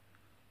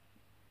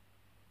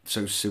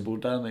 So Sybil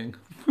Danning.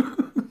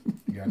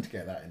 You had to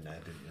get that in there,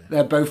 didn't you?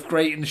 They're both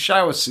great in the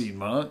shower scene,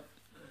 Mark.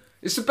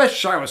 It's the best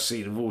shower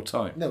scene of all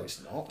time. No,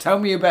 it's not. Tell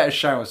me about a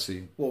shower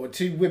scene. Well,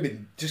 2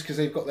 women, just because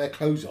they've got their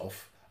clothes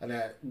off, and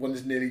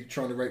one's nearly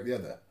trying to rape the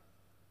other.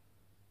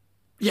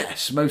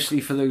 Yes, mostly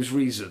for those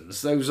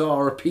reasons. Those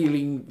are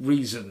appealing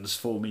reasons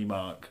for me,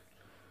 Mark.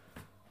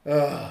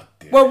 Oh,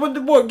 dear.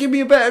 Well, what? Give me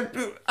a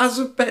better... As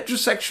a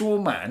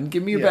heterosexual man,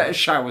 give me a better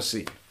shower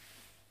scene.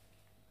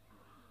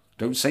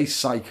 Don't say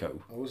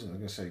Psycho. I wasn't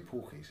going to say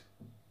Porky's.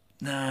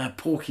 Nah,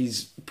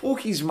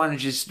 Porky's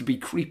manages to be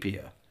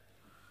creepier.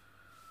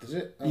 Does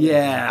it? Oh,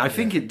 Yeah, I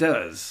think it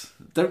does.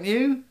 Don't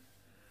you?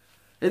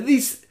 At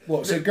least...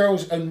 What, so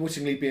girls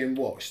unwittingly being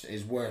watched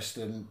is worse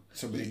than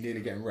somebody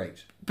nearly getting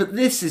raped? But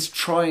this is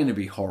trying to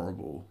be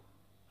horrible.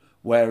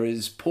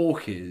 Whereas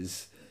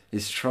Porky's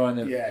is trying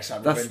to... Yeah, it's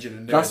like Revenge of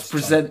the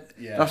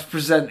Nerds That's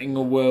presenting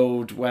a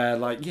world where,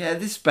 like,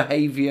 this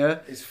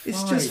behaviour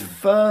it's just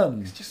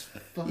fun. It's just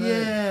fun.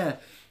 Yeah.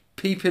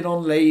 Peeping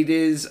on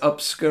ladies,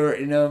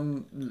 upskirting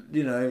them,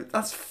 you know,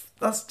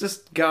 that's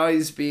just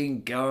guys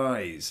being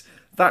guys.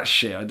 That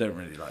shit I don't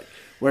really like.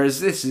 Whereas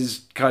this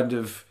is kind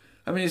of...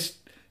 I mean, it's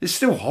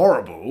still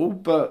horrible,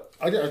 but...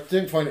 I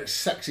don't find it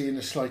sexy in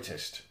the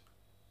slightest.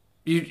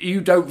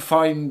 You don't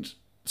find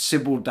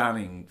Sybil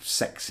Danning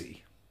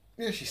sexy?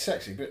 Yeah, she's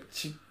sexy, but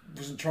she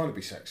wasn't trying to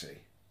be sexy.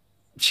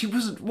 She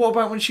wasn't... What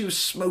about when she was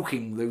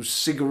smoking those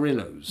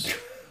cigarillos?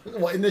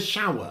 What, in the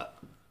shower?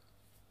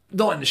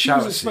 Not in the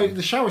shower scene.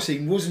 The shower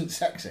scene wasn't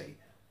sexy.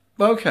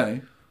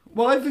 Okay.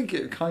 Well, I think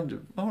it kind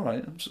of... All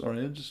right, I'm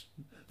sorry.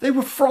 They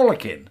were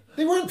frolicking.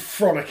 They weren't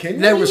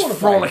frolicking. There was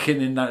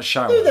frolicking in that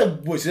shower. No, there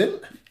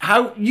wasn't.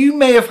 How... You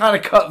may have had a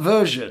cut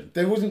version.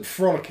 There wasn't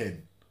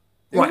frolicking.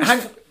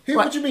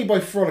 What do you mean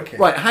by frolicking?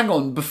 Right, hang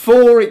on.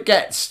 Before it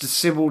gets to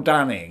Sybil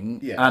Danning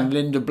Yeah. and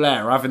Linda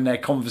Blair having their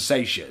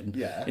conversation,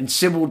 Yeah. and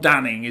Sybil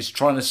Danning is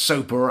trying to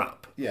soap her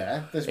up.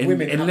 Yeah, there's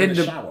women having a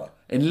shower.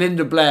 And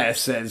Linda Blair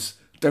says,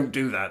 "Don't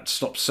do that.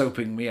 Stop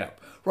soaping me up."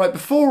 Right,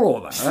 before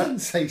all She that, didn't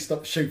say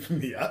stop soaping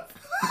me up.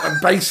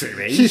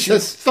 basically, She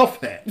says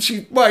stop it.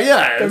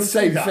 Don't do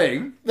same that.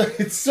 thing. No,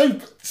 it's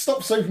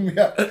stop soaping me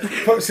up.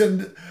 Puts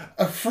in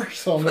a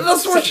fresh on. But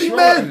that's what she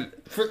meant.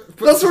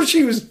 That's what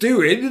she was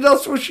doing, and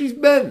that's what she's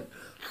meant.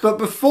 But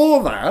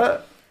before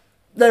that,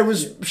 there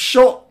was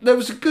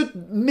a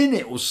good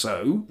minute or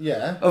so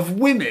of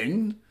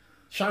women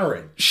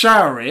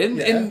showering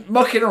and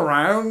mucking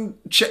around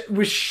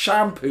with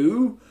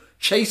shampoo,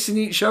 chasing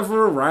each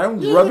other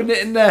around, rubbing it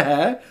in their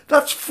hair.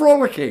 That's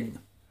frolicking.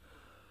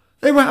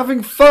 They were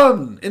having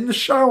fun in the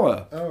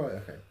shower. Oh,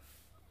 right,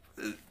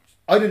 okay.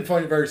 I didn't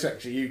find it very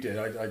sexy. You did.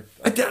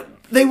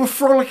 They were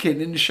frolicking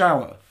in the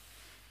shower.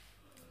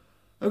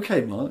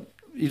 Okay, Mark.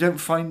 You don't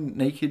find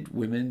naked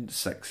women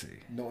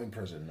sexy? Not in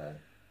prison, no.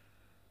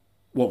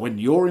 What, when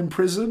you're in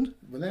prison?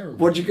 When they're in prison.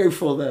 What'd you go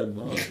for then,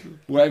 Mark?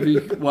 whatever you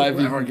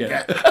can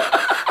get.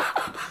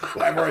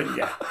 Whatever I can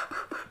get.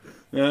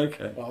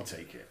 Okay. I'll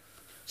take it.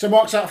 So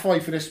Mark's out of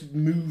 5 for this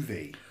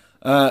movie.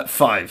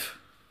 5.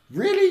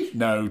 Really?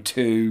 No,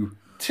 2.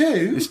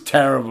 2? It's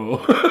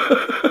terrible.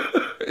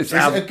 Is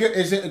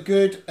it a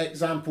good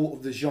example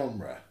of the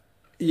genre?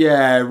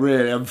 Yeah,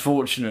 really.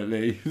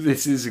 Unfortunately,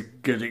 this is a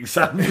good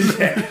example of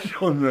the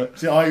genre.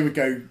 So I would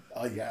go,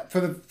 for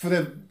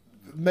the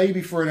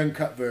maybe for an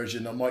uncut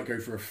version, I might go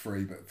for a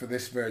 3. But for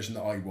this version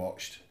that I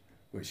watched,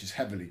 which is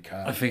heavily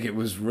cut, I think it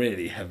was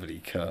really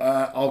heavily cut.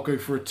 I'll go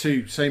for a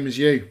 2, same as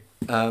you.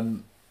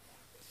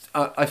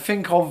 I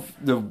think of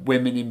the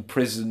women in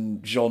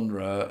prison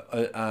genre,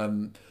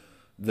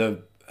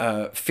 the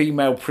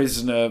female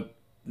prisoner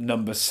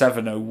number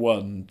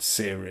 701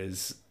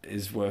 series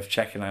is worth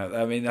checking out.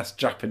 I mean, that's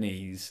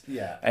Japanese.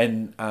 Yeah.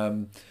 And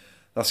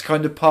that's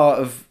kind of part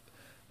of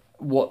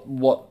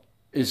what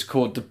is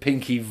called the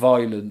pinky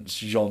violence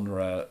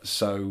genre.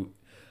 So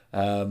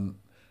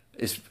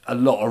it's a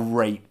lot of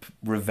rape,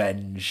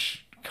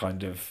 revenge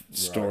kind of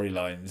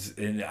storylines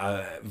in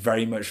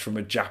very much from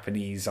a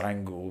Japanese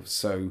angle.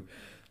 So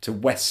to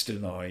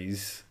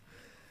westernize,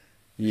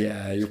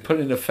 you're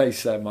putting a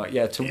face there, Mike.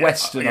 Yeah, to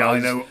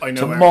westernize, I know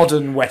to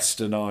modern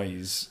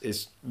westernize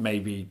is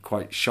maybe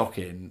quite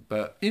shocking,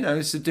 but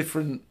it's a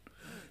different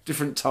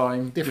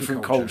time,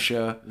 different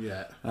culture.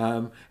 Yeah,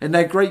 and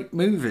they're great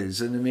movies.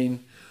 And I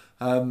mean,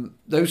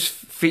 those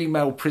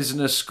female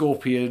prisoner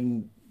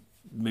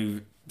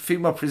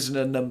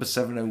number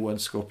 701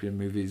 Scorpion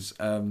movies.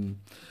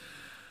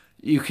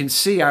 You can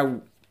see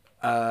how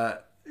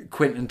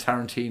Quentin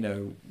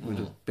Tarantino would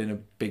have been a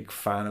big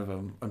fan of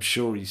them. I'm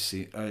sure he's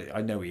seen.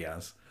 I know he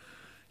has.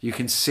 You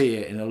can see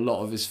it in a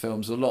lot of his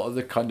films. A lot of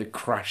the kind of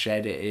crash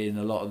editing.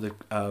 A lot of the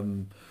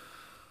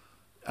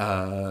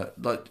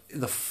like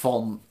the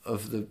font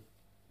of the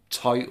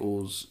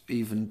titles,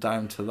 even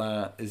down to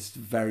that, is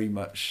very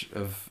much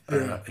of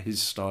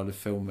his style of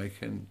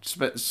filmmaking.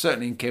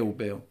 Certainly in Kill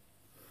Bill.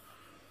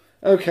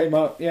 Okay,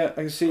 Mark. Yeah,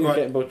 I can see you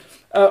getting bored.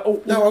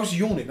 No, I was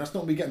yawning. That's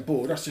not me getting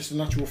bored. That's just a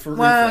natural reflex.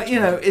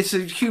 Well, it's a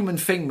human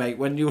thing, mate.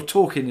 When you're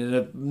talking and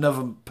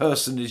another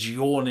person is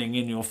yawning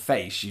in your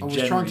face, I was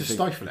trying to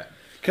stifle it.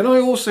 Can I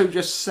also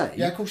just say?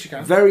 Yeah, of course you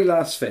can. Very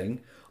last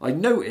thing, I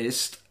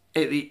noticed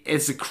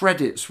as the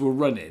credits were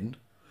running.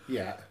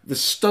 Yeah. The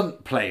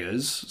stunt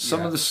players,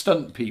 some of the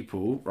stunt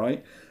people,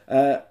 right?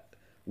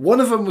 One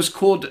of them was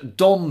called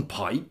Don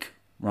Pike,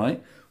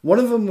 right? One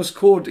of them was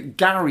called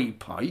Gary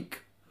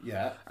Pike.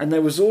 Yeah. And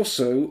there was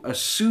also a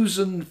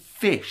Susan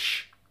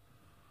Fish.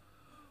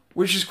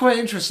 Which is quite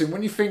interesting.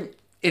 When you think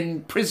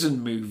in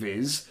prison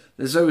movies,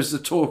 there's always the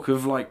talk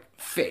of, like,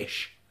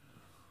 fish.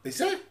 Is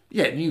there?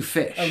 Yeah, new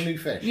fish. Oh, new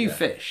fish. New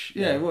fish.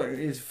 Yeah, well, it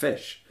is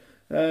fish.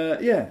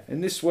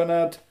 And this one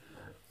had...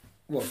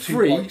 What,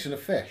 three, 2 pikes and a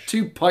fish?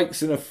 2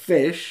 pikes and a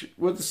fish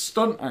were the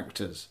stunt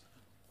actors.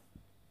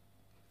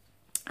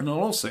 And I'll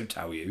also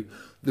tell you,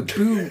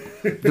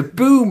 the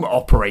boom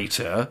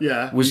operator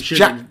was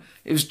Jack.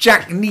 It was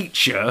Jack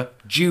Nietzsche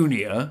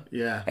Jr.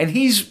 Yeah. And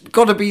he's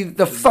got to be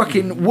the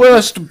fucking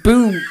worst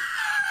boom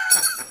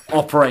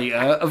operator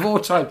of all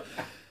time.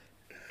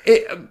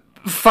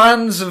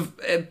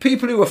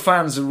 People who are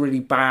fans of really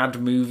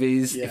bad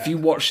movies, if you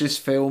watch this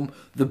film,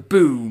 the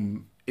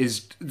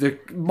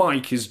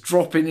mic is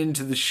dropping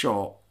into the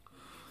shot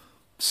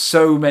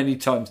so many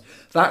times.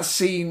 That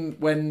scene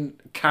when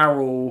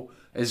Carol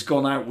has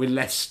gone out with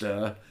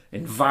Lester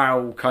and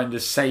Val kind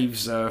of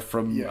saves her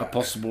from a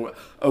possible,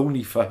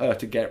 only for her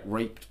to get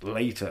raped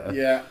later.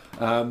 Yeah.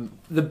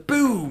 The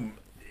boom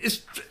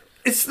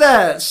it's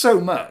there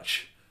so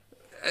much.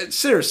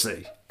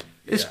 Seriously,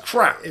 it's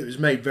crap. It was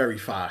made very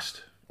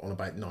fast, on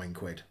about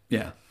 £9.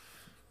 Yeah.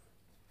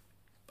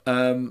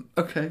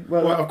 Okay.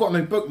 Well, I've got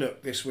no book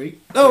nook this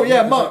week. Oh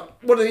yeah, Mark.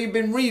 What have you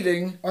been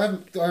reading?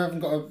 I've got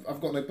no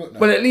book nook.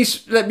 Well, at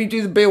least let me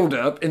do the build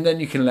up, and then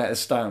you can let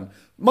us down.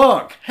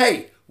 Mark,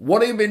 hey,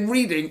 what have you been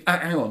reading?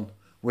 Hang on,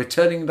 we're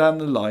turning down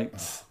the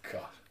lights. Oh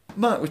God.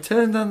 Mark, we're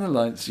turning down the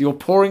lights. You're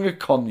pouring a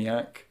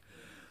cognac.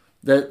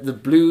 The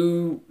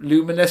blue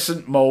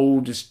luminescent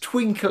mould is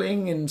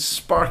twinkling and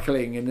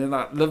sparkling, and in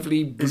that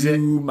lovely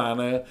blue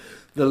manner.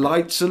 The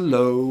lights are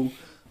low.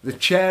 The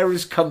chair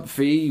is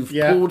comfy. You've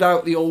pulled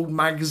out the old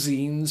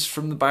magazines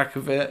from the back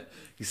of it.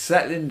 You're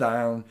settling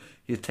down.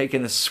 You're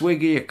taking a swig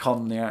of your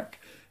cognac,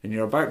 and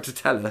you're about to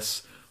tell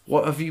us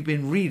what have you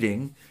been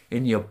reading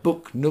in your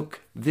book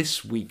nook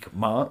this week,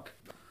 Mark?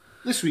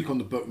 This week on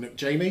the book nook,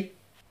 Jamie,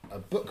 a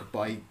book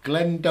by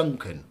Glenn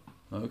Duncan.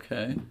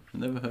 Okay,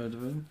 never heard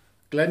of him.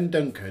 Glenn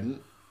Duncan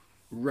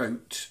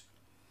wrote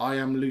I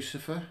Am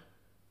Lucifer.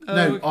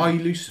 Okay. I,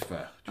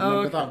 Lucifer. Do you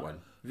remember that one?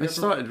 I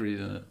started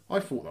reading it.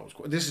 I thought that was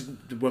quite... This is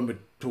the one we're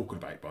talking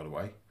about, by the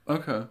way.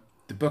 Okay.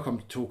 The book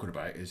I'm talking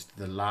about is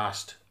The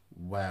Last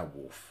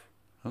Werewolf.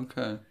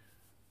 Okay.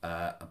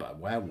 About a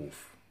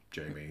werewolf,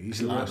 Jamie. He's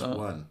the last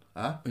one.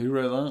 Huh? Who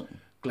wrote that?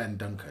 Glenn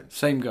Duncan.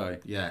 Same guy?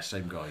 Yeah,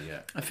 same guy,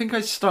 yeah. I think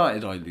I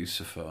started I,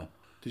 Lucifer.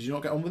 Did you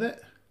not get on with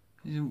it?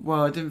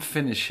 Well, I didn't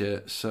finish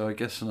it, so I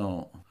guess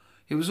not.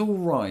 It was all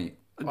right.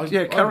 I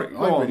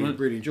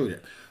really enjoyed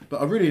it.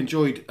 But I really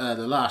enjoyed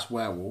The Last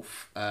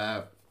Werewolf.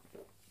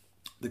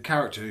 The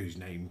character whose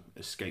name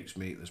escapes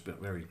me at this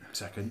very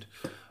second.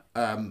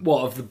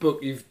 What, of the book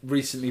you've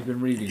recently been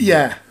reading?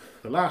 Yeah.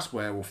 The Last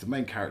Werewolf, the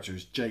main character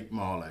is Jake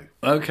Marlowe.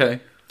 Okay.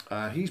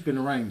 He's been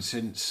around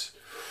since...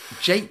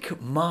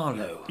 Jake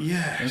Marlowe?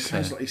 Yeah.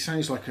 Okay. He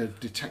sounds like a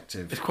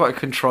detective. It's quite a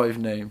contrived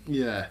name.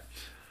 Yeah.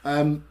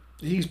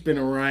 He's been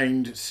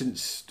around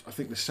since, I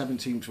think, the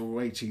 17th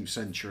or 18th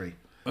century.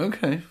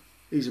 Okay.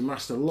 He's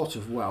amassed a lot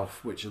of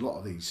wealth, which a lot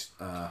of these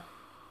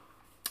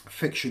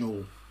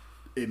fictional,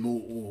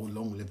 immortal,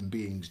 long-living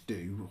beings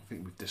do. I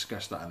think we've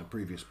discussed that in a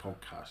previous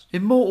podcast.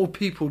 Immortal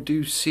people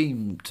do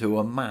seem to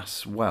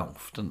amass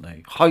wealth, don't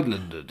they?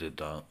 Highlander did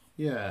that.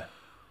 Yeah.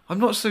 I'm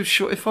not so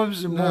sure. If I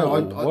was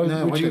immortal, I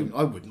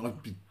wouldn't.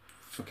 I'd be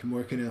fucking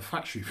working in a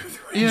factory for the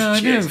rest Yeah, I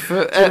of know. years.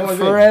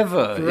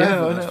 Forever.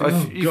 Yeah, I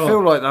know. You God.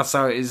 feel like that's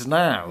how it is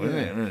now, isn't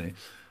it, really?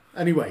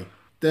 Anyway,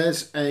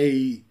 there's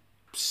a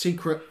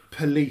secret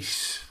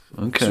police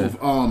sort of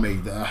army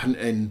that are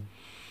hunting.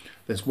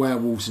 There's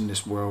werewolves in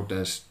this world.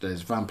 There's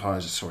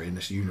vampires. Sorry, in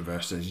this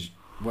universe, there's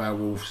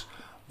werewolves,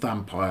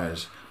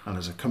 vampires, and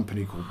there's a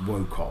company called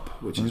WOCOP,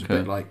 which is a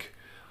bit like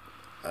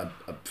a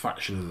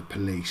faction of the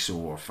police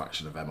or a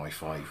faction of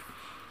MI5.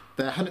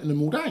 They're hunting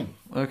them all down.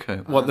 Okay.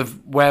 What, the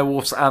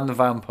werewolves and the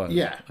vampires?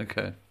 Yeah.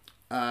 Okay.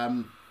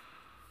 Turns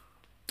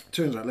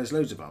out there's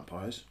loads of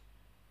vampires.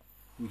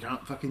 You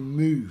can't fucking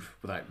move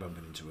without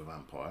bumping into a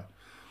vampire.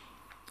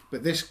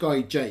 But this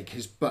guy, Jake,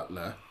 his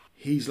butler,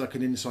 he's like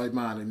an inside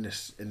man in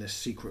this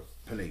secret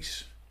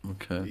police.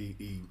 Okay.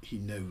 He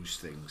knows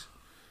things.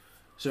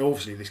 So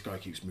obviously this guy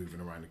keeps moving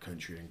around the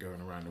country and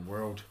going around the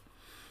world.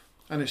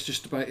 And it's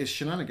just about his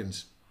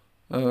shenanigans.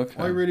 Oh,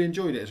 okay. I really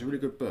enjoyed it. It's a really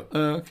good book.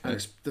 Oh, okay. And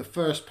it's the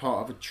first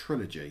part of a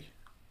trilogy.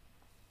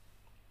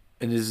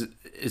 And is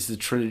the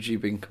trilogy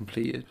been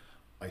completed?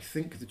 I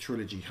think the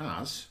trilogy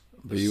has.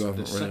 But you haven't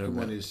read it. The second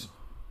one is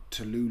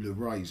Tallulah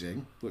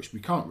Rising, which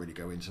we can't really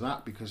go into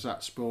that because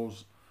that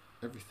spoils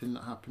everything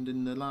that happened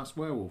in The Last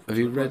Werewolf. Have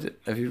you read it?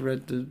 Have you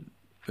read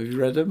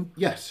them?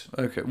 Yes.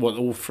 Okay. What,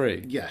 all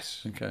three?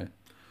 Yes. Okay.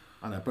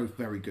 And they're both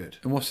very good.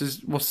 And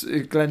what's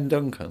Glenn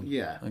Duncan?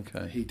 Yeah.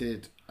 Okay. He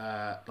did,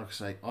 like I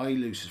say, I,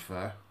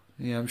 Lucifer.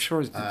 Yeah, I'm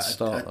sure he did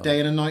start A Day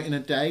and a Night in a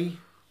Day.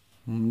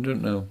 I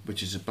don't know.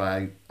 Which is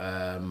about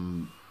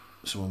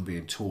someone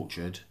being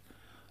tortured.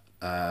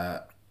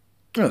 Oh,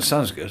 it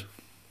sounds good.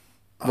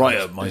 Right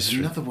up my street.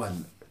 street. Another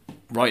one.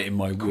 Right in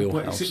my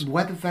wheelhouse. Is it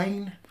Weather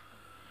Vane?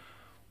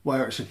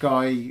 where it's a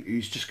guy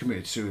who's just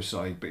committed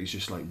suicide, but he's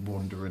just like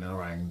wandering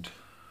around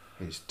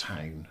his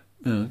town.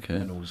 Oh, okay.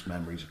 And all his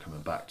memories are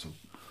coming back to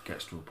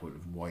gets to a point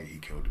of why he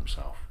killed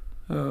himself.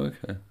 Oh,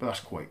 okay. But that's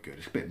quite good.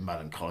 It's a bit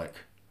melancholic.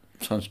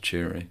 Sounds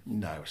cheery.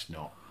 No, it's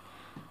not.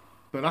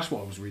 But that's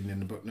what I was reading in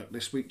the book nook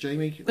this week,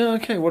 Jamie. Oh,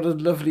 okay, what a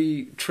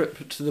lovely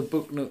trip to the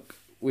book nook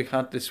we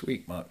had this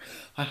week, Mark.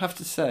 I have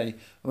to say,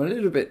 I'm a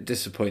little bit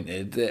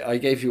disappointed that I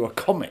gave you a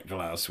comic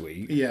last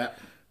week. Yeah.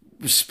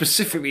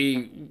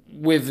 Specifically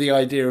with the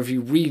idea of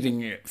you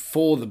reading it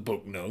for the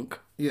book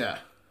nook. Yeah.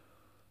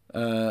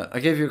 I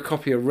gave you a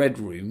copy of Red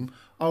Room.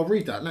 I'll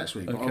read that next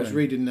week. Okay. I was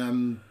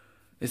reading...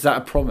 Is that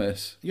a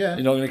promise? Yeah.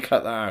 You're not going to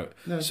cut that out?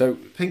 No. So,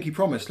 Pinky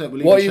promise. Look,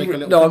 we'll what are even you... shake a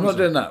little No, I'm fingers not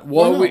doing on. that.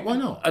 Why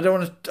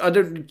not? I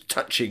don't need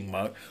touching,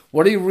 Mark.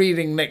 What are you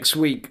reading next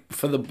week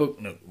for the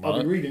book nook, Mark?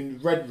 I'll be reading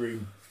Red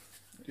Room.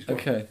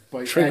 Okay.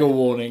 By Trigger Ed,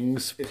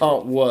 warnings,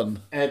 part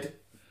 1. Ed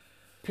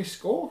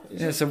Piscor?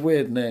 Yeah, it's a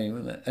weird name,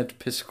 isn't it? Ed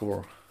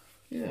Piscor.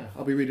 Yeah,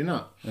 I'll be reading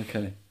that.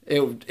 Okay.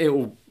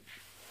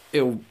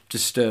 It'll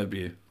disturb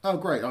you. Oh,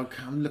 great.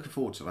 I'm looking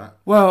forward to that.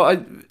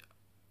 Well,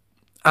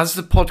 as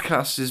the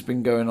podcast has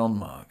been going on,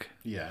 Mark,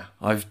 Yeah.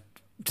 I've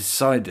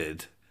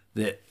decided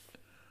that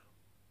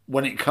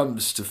when it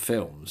comes to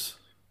films,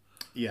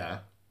 Yeah.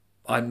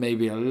 I'm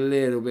maybe a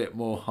little bit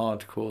more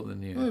hardcore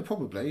than you. Oh,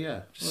 probably,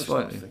 yeah. Just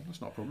Well, slightly. that's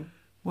not a problem.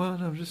 Well,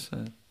 no, I'm just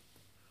saying.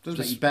 Doesn't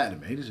make you better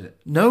than me, does it?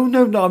 No,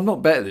 I'm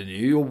not better than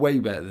you. You're way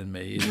better than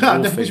me. in all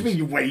What do you things. mean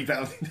you're way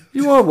better than me?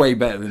 You are way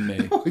better than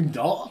me. No, I'm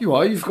not. You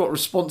are. You've got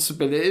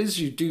responsibilities.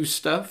 You do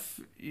stuff.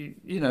 You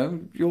know,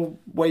 you're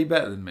way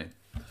better than me.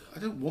 I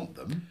don't want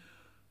them.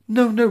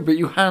 No, but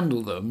you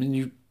handle them and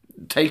you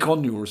take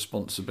on your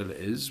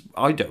responsibilities.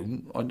 I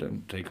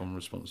don't take on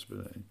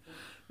responsibility.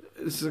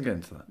 This is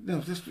against that. No,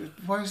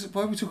 why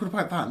are we talking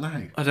about that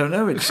now? I don't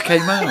know. It just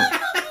came out.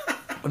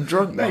 I'm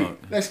drunk, Mate, Mark.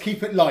 let's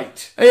keep it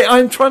light. Hey,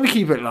 I'm trying to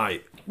keep it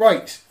light.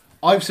 Right.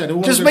 I've said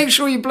all. Just make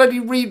sure you bloody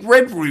read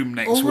Red Room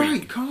next All right,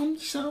 week. calm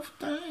yourself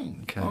down.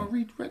 Okay. I'll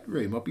read Red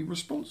Room. I'll be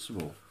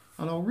responsible,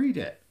 and I'll read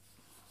it.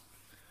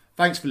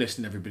 Thanks for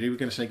listening, everybody. We're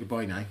going to say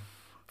goodbye now.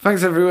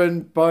 Thanks,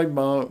 everyone. Bye,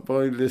 Mark.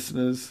 Bye,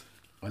 listeners.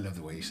 I love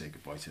the way you say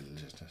goodbye to the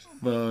listeners.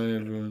 Bye,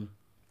 everyone.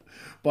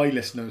 Bye,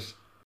 listeners.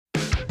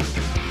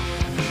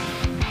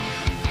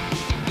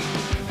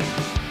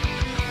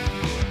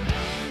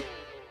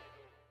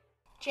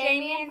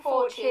 Jamie and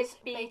Fortune's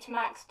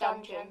Betamax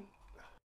Dungeon.